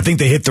 I think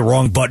they hit the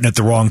wrong button at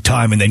the wrong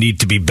time, and they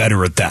need to be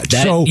better at that.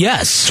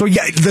 Yes. So,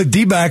 the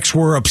D-backs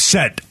were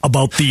upset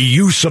about the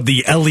use of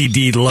the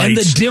LED lights. And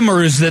the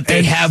dimmers that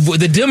they have,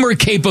 the dimmer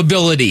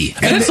capability.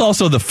 And it's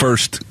also the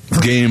first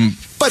game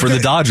for the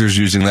Dodgers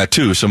using that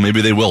too, so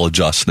maybe they will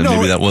adjust. And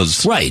maybe that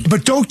was right.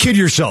 But don't kid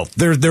yourself.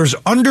 There's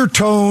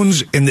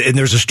undertones, and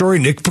there's a story.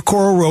 Nick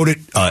Pecoro wrote it.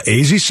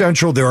 AZ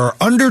Central. There are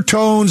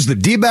undertones. The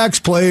D-backs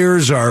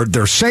players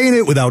they're saying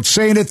it without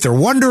saying it. They're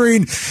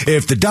wondering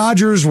if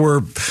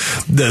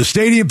the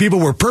stadium people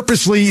were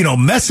purposely,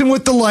 messing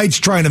with the lights,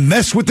 trying to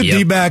mess with the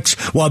D-backs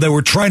while they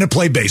were trying to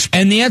play baseball.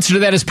 And the answer to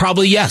that is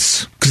probably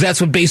yes. because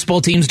that's what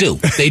baseball teams do.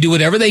 They do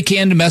whatever they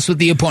can to mess with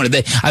the opponent.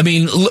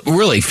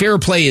 Really, fair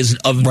play is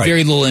of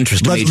very little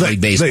interest to Major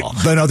League Baseball.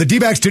 No, the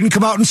D-backs didn't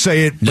come out and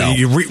say it. No.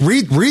 You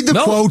read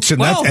the quotes,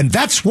 and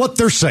that's what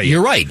they're saying.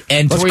 You're right.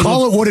 And let's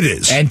call it what it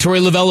is. And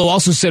Torey Lovello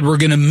also said we're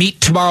going to meet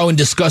tomorrow and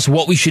discuss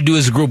what we should do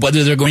as a group,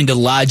 whether they're going to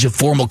lodge a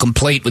formal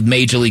complaint with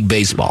Major League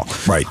Baseball.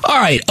 Right. All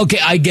right. Okay,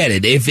 I get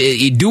it. If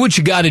you do what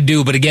you got to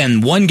do, but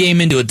again, one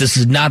game into it, this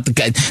is not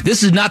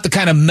the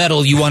kind of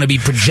medal you want to be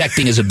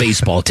projecting as a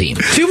baseball team.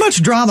 Too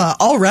much drama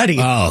already.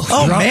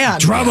 Man.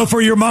 Drama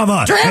for your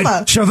mama.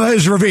 Drama.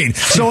 Chavez Ravine.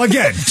 So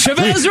again.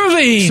 Chavez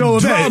Ravine.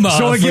 Drama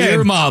for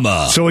your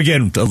mama. So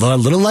again, a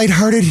little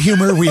lighthearted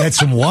humor. We had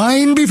some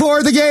wine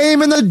before the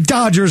game in the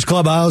Dodgers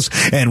clubhouse,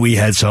 and we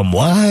had some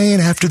wine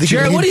after the game.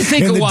 Jared, what do you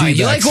think of wine?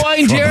 You like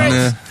wine,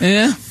 Jared?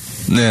 Yeah.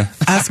 Yeah.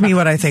 Ask me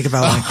what I think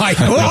about wine.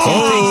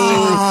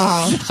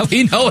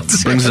 We know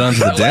it's brings it on to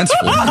the dance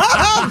floor.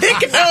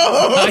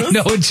 I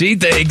know what she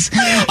thinks.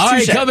 All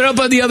right, coming up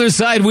on the other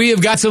side, we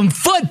have got some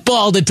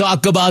football to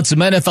talk about, some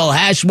NFL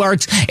hash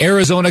marks,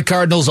 Arizona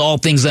Cardinals, all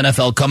things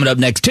NFL coming up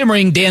next. Tim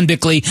Ring, Dan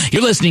Bickley,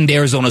 you're listening to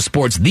Arizona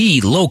Sports,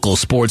 the local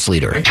sports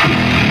leader.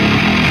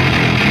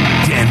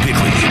 Dan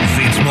Bickley,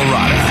 Vince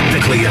Marotta,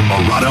 Bickley and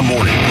Marotta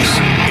Mornings.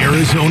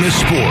 Arizona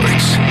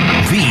Sports,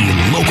 the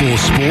local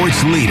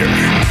sports leader.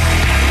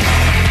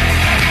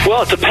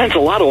 Well, it depends a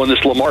lot on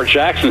this Lamar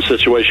Jackson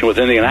situation with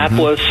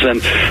Indianapolis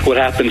and what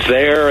happens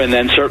there, and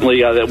then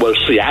certainly whether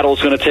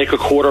Seattle's going to take a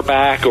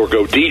quarterback or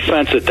go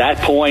defense at that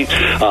point.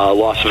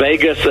 Las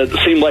Vegas, it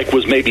seemed like,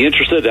 was maybe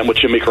interested, and with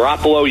Jimmy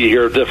Garoppolo, you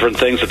hear different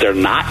things that they're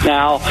not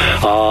now.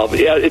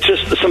 It's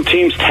just some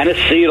teams,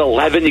 Tennessee at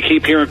 11, you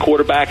keep hearing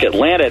quarterback.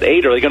 Atlanta at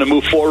 8, are they going to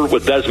move forward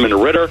with Desmond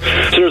Ridder?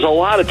 So there's a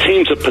lot of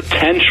teams that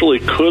potentially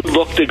could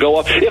look to go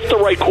up if the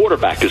right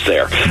quarterback is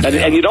there.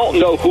 And you don't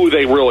know who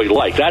they really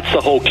like. That's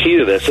the whole key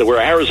to this.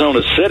 Where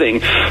Arizona's sitting,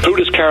 who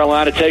does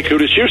Carolina take, who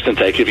does Houston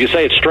take? If you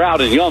say it's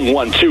Stroud and Young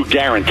 1-2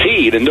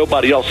 guaranteed and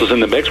nobody else is in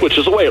the mix, which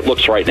is the way it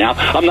looks right now,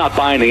 I'm not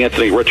buying the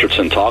Anthony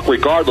Richardson talk,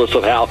 regardless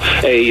of how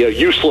a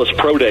useless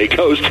pro day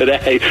goes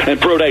today, and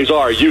pro days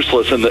are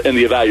useless in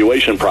the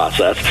evaluation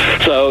process.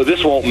 So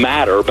this won't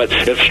matter, but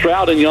if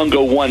Stroud and Young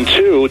go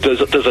 1-2,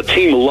 does a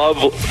team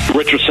love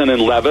Richardson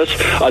and Levis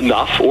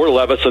enough, or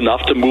Levis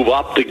enough to move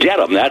up to get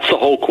them? That's the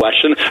whole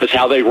question, is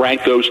how they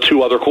rank those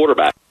two other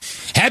quarterbacks.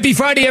 Happy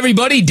Friday,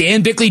 everybody.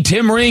 Dan Bickley,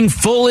 Tim Ring,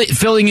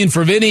 filling in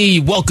for Vinny.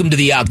 Welcome to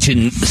the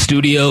Auction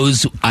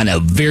Studios on a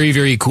very,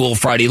 very cool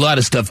Friday. A lot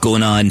of stuff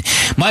going on.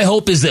 My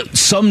hope is that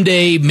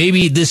someday,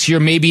 maybe this year,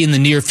 maybe in the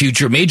near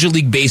future, Major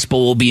League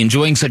Baseball will be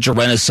enjoying such a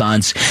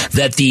renaissance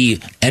that the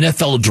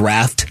NFL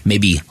draft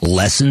maybe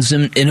lessens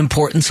in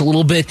importance a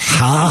little bit.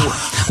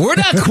 We're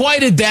not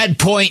quite at that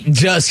point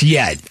just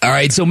yet. All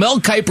right, so Mel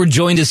Kiper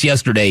joined us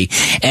yesterday,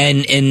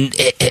 and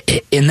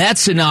in that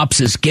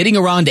synopsis, getting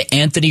around to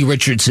Anthony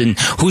Richardson,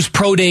 whose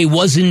pro day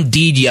was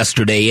indeed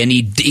yesterday, and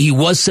he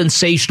was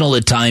sensational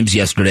at times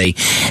yesterday.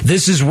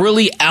 This is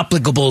really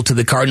applicable to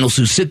the Cardinals,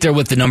 who sit there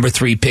with the number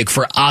 3 pick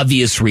for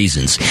obvious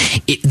reasons.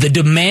 The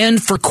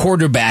demand for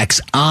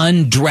quarterbacks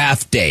on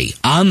draft day,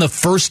 on the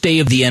first day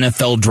of the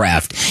NFL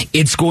draft,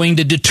 it's going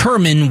to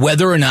determine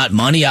whether or not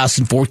Monty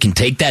Ossenfort can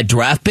take that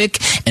draft pick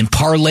and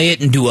parlay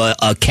it into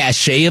a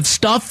cachet of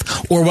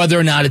stuff, or whether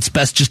or not it's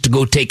best just to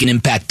go take an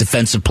impact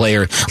defensive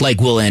player like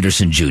Will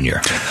Anderson Jr.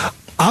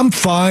 I'm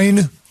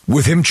fine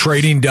with him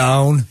trading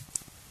down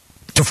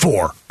to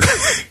 4.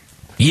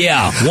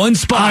 Yeah, one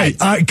spot.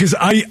 Because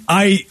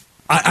I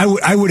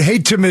would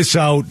hate to miss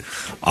out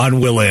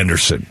on Will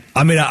Anderson.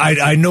 I mean,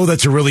 I know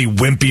that's a really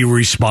wimpy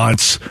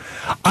response.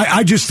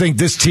 I just think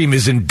this team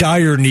is in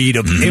dire need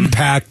of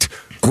impact,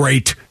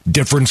 great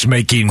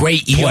difference-making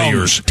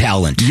players. Young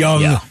talent.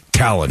 Young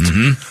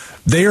talent.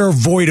 They are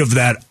void of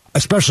that,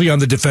 especially on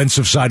the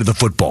defensive side of the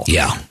football.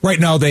 Yeah. Right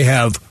now they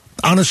have,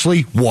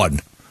 honestly, one.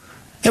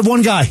 They have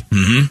one guy.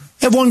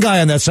 They have one guy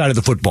on that side of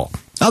the football.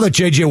 Now that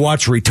J.J.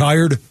 Watt's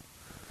retired,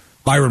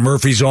 Byron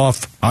Murphy's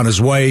off on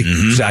his way.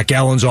 Zach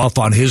Allen's off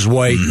on his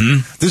way.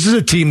 This is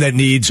a team that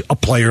needs a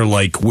player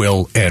like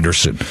Will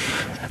Anderson.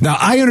 Now,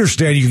 I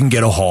understand you can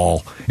get a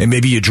haul, and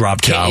maybe you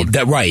drop down.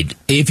 Right.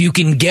 If you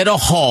can get a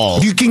haul.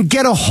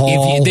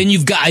 Then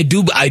you've got, I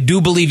do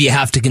believe you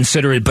have to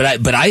consider it, but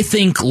I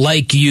think,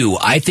 like you,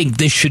 I think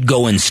this should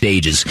go in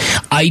stages.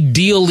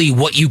 Ideally,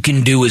 what you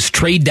can do is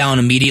trade down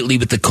immediately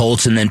with the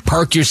Colts and then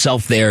park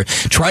yourself there.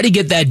 Try to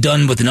get that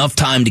done with enough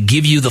time to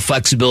give you the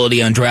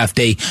flexibility on draft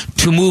day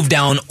to move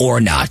down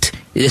or not.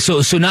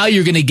 So now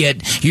you're going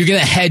to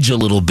hedge a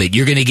little bit.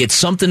 You're going to get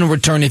something in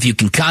return if you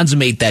can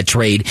consummate that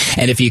trade,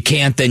 and if you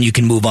can't, then you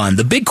can move on.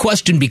 The big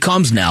question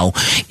becomes now,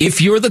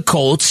 if you're the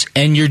Colts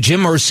and you're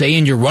Jim Irsay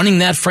and you're running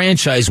that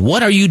franchise,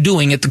 what are you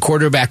doing at the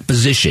quarterback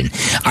position?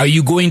 Are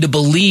you going to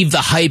believe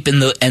the hype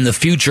and the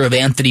future of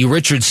Anthony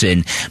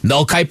Richardson?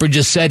 Mel Kiper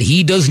just said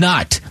he does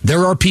not.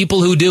 There are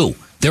people who do.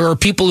 There are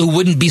people who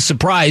wouldn't be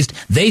surprised,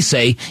 they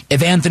say,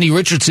 if Anthony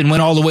Richardson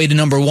went all the way to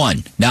number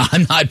 1. Now,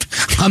 I'm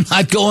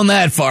not going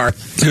that far.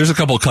 Here's a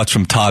couple of cuts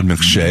from Todd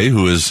McShay,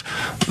 who is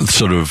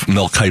sort of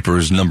Mel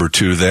Kiper's number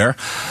 2 there.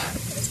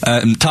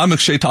 And Tom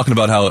McShay talking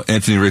about how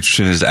Anthony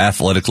Richardson is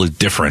athletically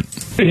different.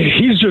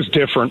 He's just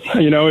different.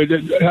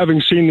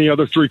 Having seen the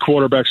other three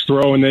quarterbacks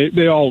throw, and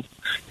they all,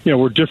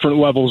 were different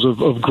levels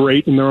of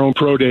great in their own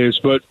pro days.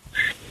 But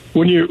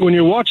when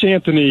you watch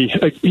Anthony,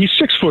 he's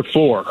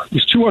 6'4".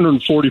 He's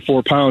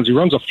 244 pounds. He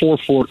runs a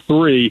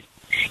 4.43.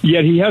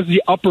 Yet he has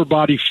the upper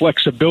body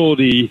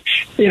flexibility.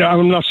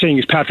 I'm not saying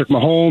he's Patrick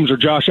Mahomes or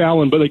Josh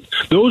Allen, but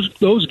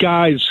those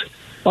guys,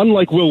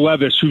 unlike Will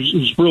Levis,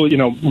 who's really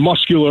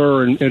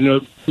muscular and a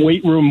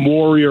weight room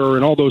warrior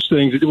and all those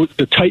things,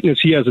 the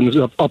tightness he has in his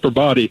upper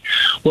body.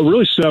 What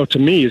really stood out to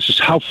me is just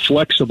how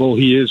flexible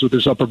he is with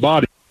his upper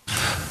body.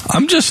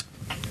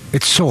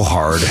 It's so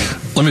hard.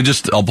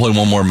 I'll play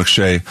one more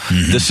McShay.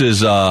 Mm-hmm. This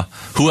is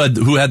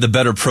who had the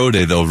better pro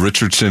day, though,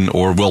 Richardson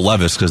or Will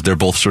Levis, because they're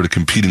both sort of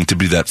competing to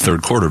be that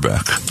third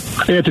quarterback.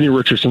 Anthony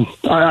Richardson.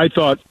 I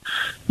thought,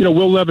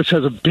 Will Levis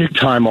has a big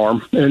time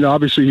arm, and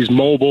obviously he's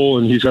mobile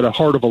and he's got a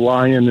heart of a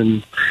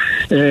lion,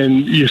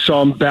 and you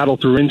saw him battle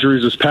through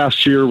injuries this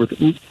past year with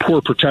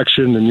poor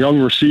protection and young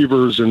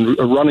receivers and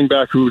a running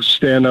back whose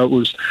standout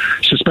was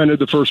suspended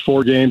the first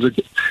 4 games.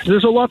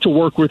 There's a lot to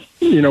work with,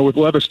 with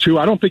Levis too.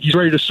 I don't think he's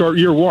ready to start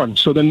year 1.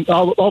 So then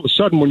all of a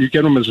sudden, when you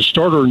get him as a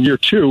starter in year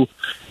 2,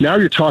 now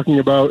you're talking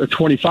about a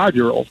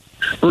 25-year-old.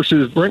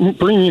 Versus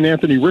bringing in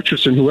Anthony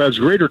Richardson, who has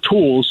greater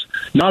tools,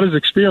 not as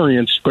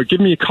experienced, but give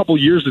me a couple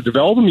years to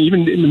develop him,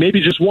 even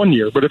maybe just 1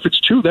 year. But if it's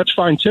 2, that's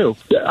fine too.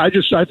 I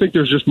think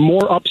there's just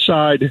more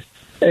upside,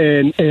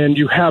 and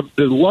you have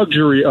the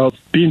luxury of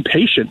being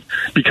patient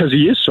because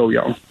he is so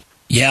young.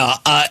 Yeah,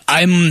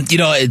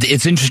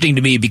 it's interesting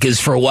to me because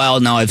for a while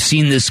now I've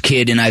seen this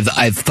kid and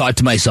I've thought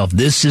to myself,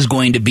 this is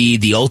going to be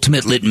the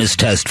ultimate litmus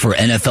test for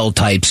NFL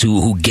types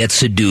who get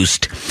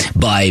seduced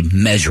by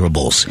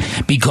measurables,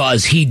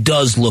 because he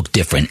does look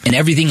different and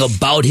everything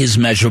about his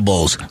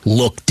measurables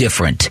look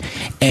different.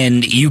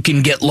 And you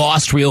can get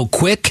lost real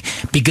quick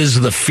because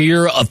of the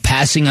fear of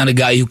passing on a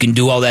guy who can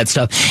do all that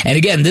stuff. And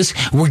again,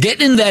 we're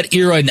getting in that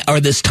era or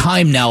this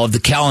time now of the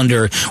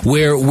calendar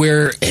where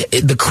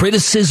the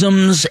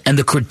criticisms and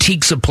the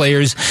critiques of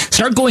players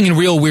start going in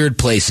real weird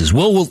places.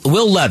 Will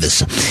Levis,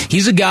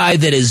 he's a guy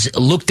that is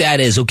looked at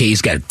as, okay,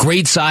 he's got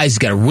great size, he's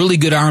got a really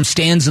good arm,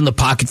 stands in the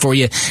pocket for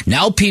you.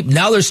 Now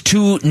there's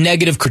 2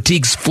 negative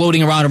critiques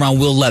floating around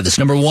Will Levis.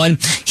 Number 1,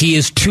 he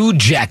is too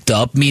jacked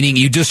up, meaning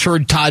you just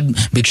heard Todd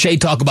McShay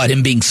talk about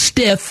him being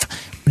stiff,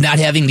 not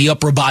having the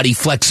upper body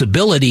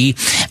flexibility.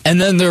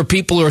 And then there are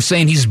people who are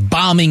saying he's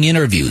bombing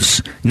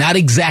interviews, not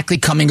exactly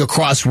coming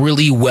across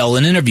really well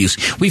in interviews.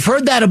 We've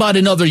heard that about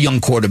another young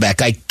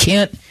quarterback. I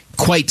can't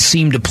quite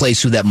seem to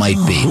place who that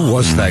might be. Who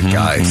was that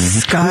guy?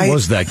 Who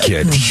was that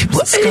kid?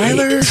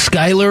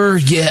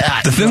 Skyler,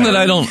 yeah. The thing that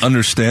I don't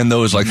understand,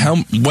 though, is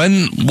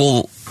when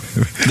will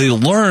they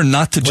learn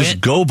not to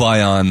just go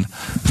by on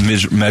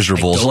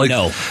measurables,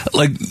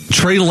 like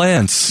Trey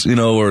Lance,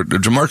 or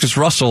Jamarcus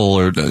Russell,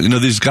 or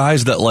these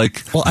guys that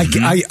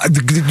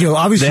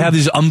obviously they have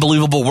these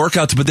unbelievable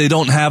workouts, but they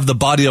don't have the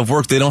body of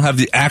work. They don't have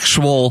the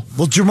actual.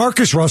 Well,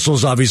 Jamarcus Russell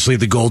is obviously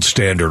the gold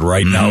standard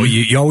right now.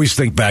 You always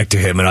think back to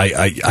him, and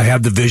I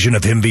have the vision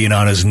of him being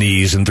on his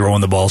knees and throwing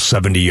the ball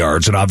 70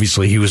 yards, and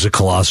obviously he was a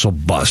colossal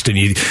bust.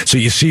 And so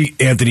you see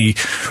Anthony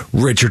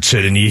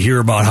Richardson, and you hear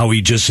about how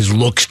his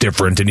looks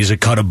different, and he's a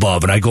cut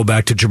above, and I go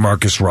back to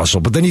Jamarcus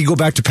Russell. But then you go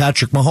back to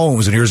Patrick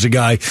Mahomes, and here's a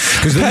guy.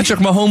 Patrick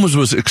Mahomes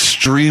was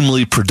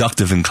extremely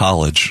productive in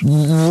college.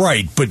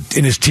 Right,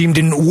 and his team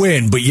didn't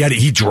win, but yet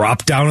he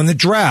dropped down in the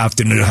draft,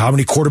 and how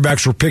many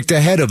quarterbacks were picked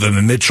ahead of him,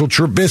 and Mitchell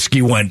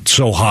Trubisky went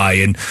so high.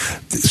 And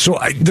so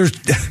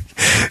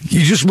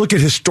you just look at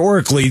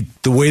historically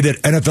the way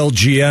that NFL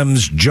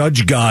GMs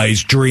judge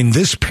guys during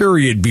this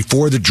period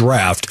before the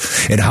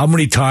draft, and how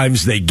many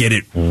times they get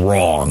it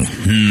wrong.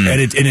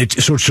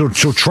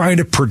 So trying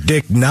to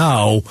predict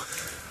now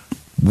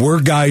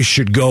where guys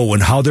should go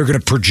and how they're going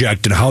to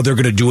project and how they're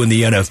going to do in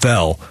the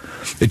NFL,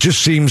 it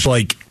just seems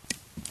like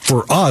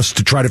for us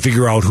to try to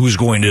figure out who's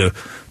going to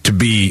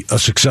be a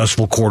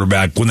successful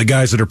quarterback when the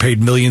guys that are paid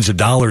millions of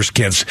dollars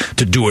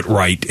to do it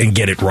right and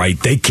get it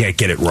right, they can't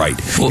get it right.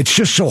 Well, it's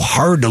just so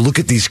hard to look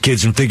at these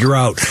kids and figure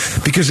out,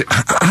 because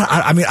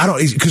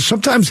because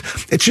sometimes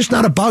it's just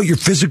not about your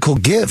physical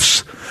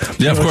gifts.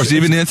 Yeah, of course.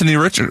 Even Anthony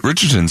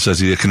Richardson says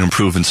he can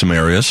improve in some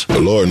areas. The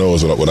Lord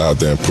knows what I have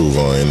to improve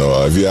on.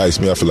 If you ask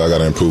me, I feel like I got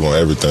to improve on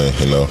everything.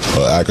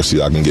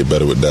 Accuracy, I can get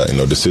better with that.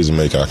 Decision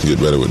making, I can get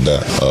better with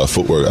that.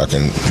 Footwork, I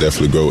can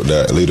definitely grow with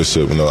that.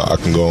 Leadership, I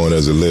can go on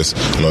as a list.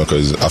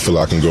 Because I feel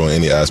like I can grow in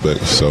any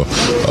aspect. So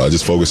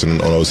just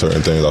focusing on those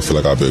certain things, I feel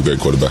like I'll be a great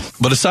quarterback.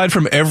 But aside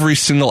from every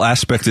single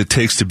aspect it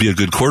takes to be a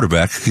good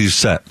quarterback, he's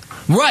set.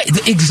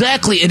 Right,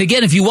 exactly. And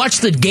again, if you watch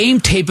the game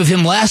tape of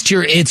him last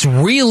year, it's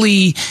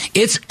really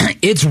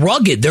it's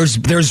rugged.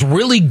 There's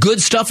really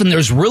good stuff and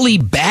there's really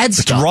bad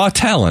stuff. It's raw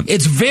talent.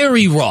 It's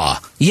very raw.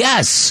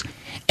 Yes.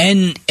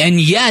 And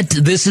yet,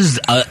 this is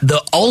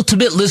the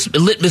ultimate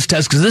litmus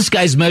test because this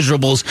guy's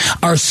measurables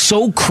are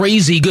so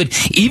crazy good.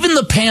 Even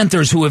the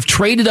Panthers, who have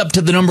traded up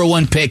to the number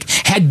 1 pick,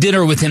 had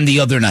dinner with him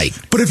the other night.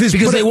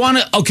 They want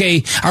to.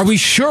 Okay, are we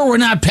sure we're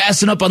not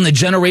passing up on the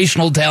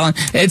generational talent?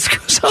 It's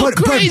so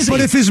crazy.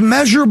 But if his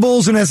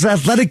measurables and his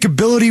athletic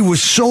ability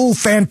was so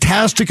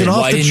fantastic and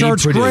off the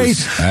charts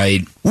great,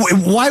 right?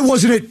 Why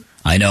wasn't it?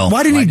 I know.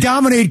 Why didn't he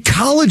dominate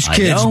college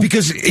kids?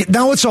 Because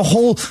now it's a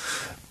whole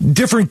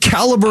different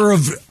caliber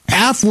of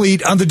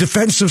athlete on the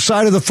defensive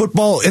side of the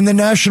football in the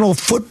National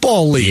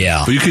Football League.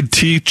 Yeah. But you could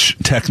teach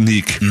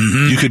technique.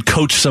 Mm-hmm. You could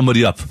coach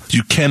somebody up.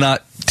 You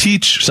cannot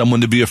teach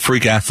someone to be a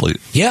freak athlete.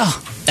 Yeah.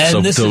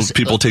 And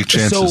people take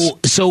chances.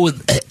 So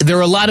there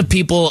are a lot of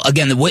people,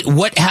 again,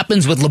 what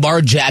happens with Lamar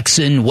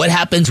Jackson, what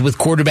happens with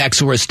quarterbacks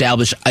who are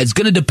established, it's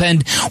going to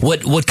depend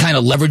what kind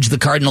of leverage the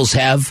Cardinals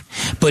have.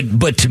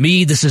 But to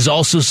me, this is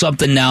also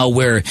something now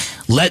where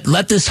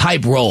let this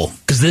hype roll,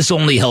 because this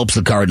only helps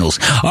the Cardinals.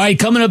 All right,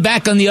 coming up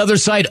back on the other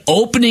side,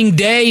 opening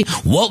day,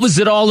 what was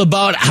it all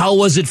about? How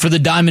was it for the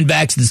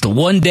Diamondbacks? It's the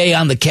one day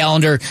on the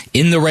calendar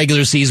in the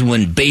regular season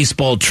when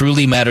baseball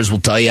truly matters. We'll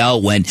tell you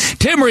out when.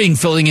 Tim Ring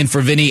filling in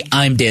for Vinny.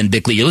 I'm Dan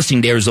Bickley. You're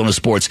listening to Arizona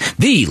Sports,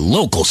 the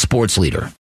local sports leader.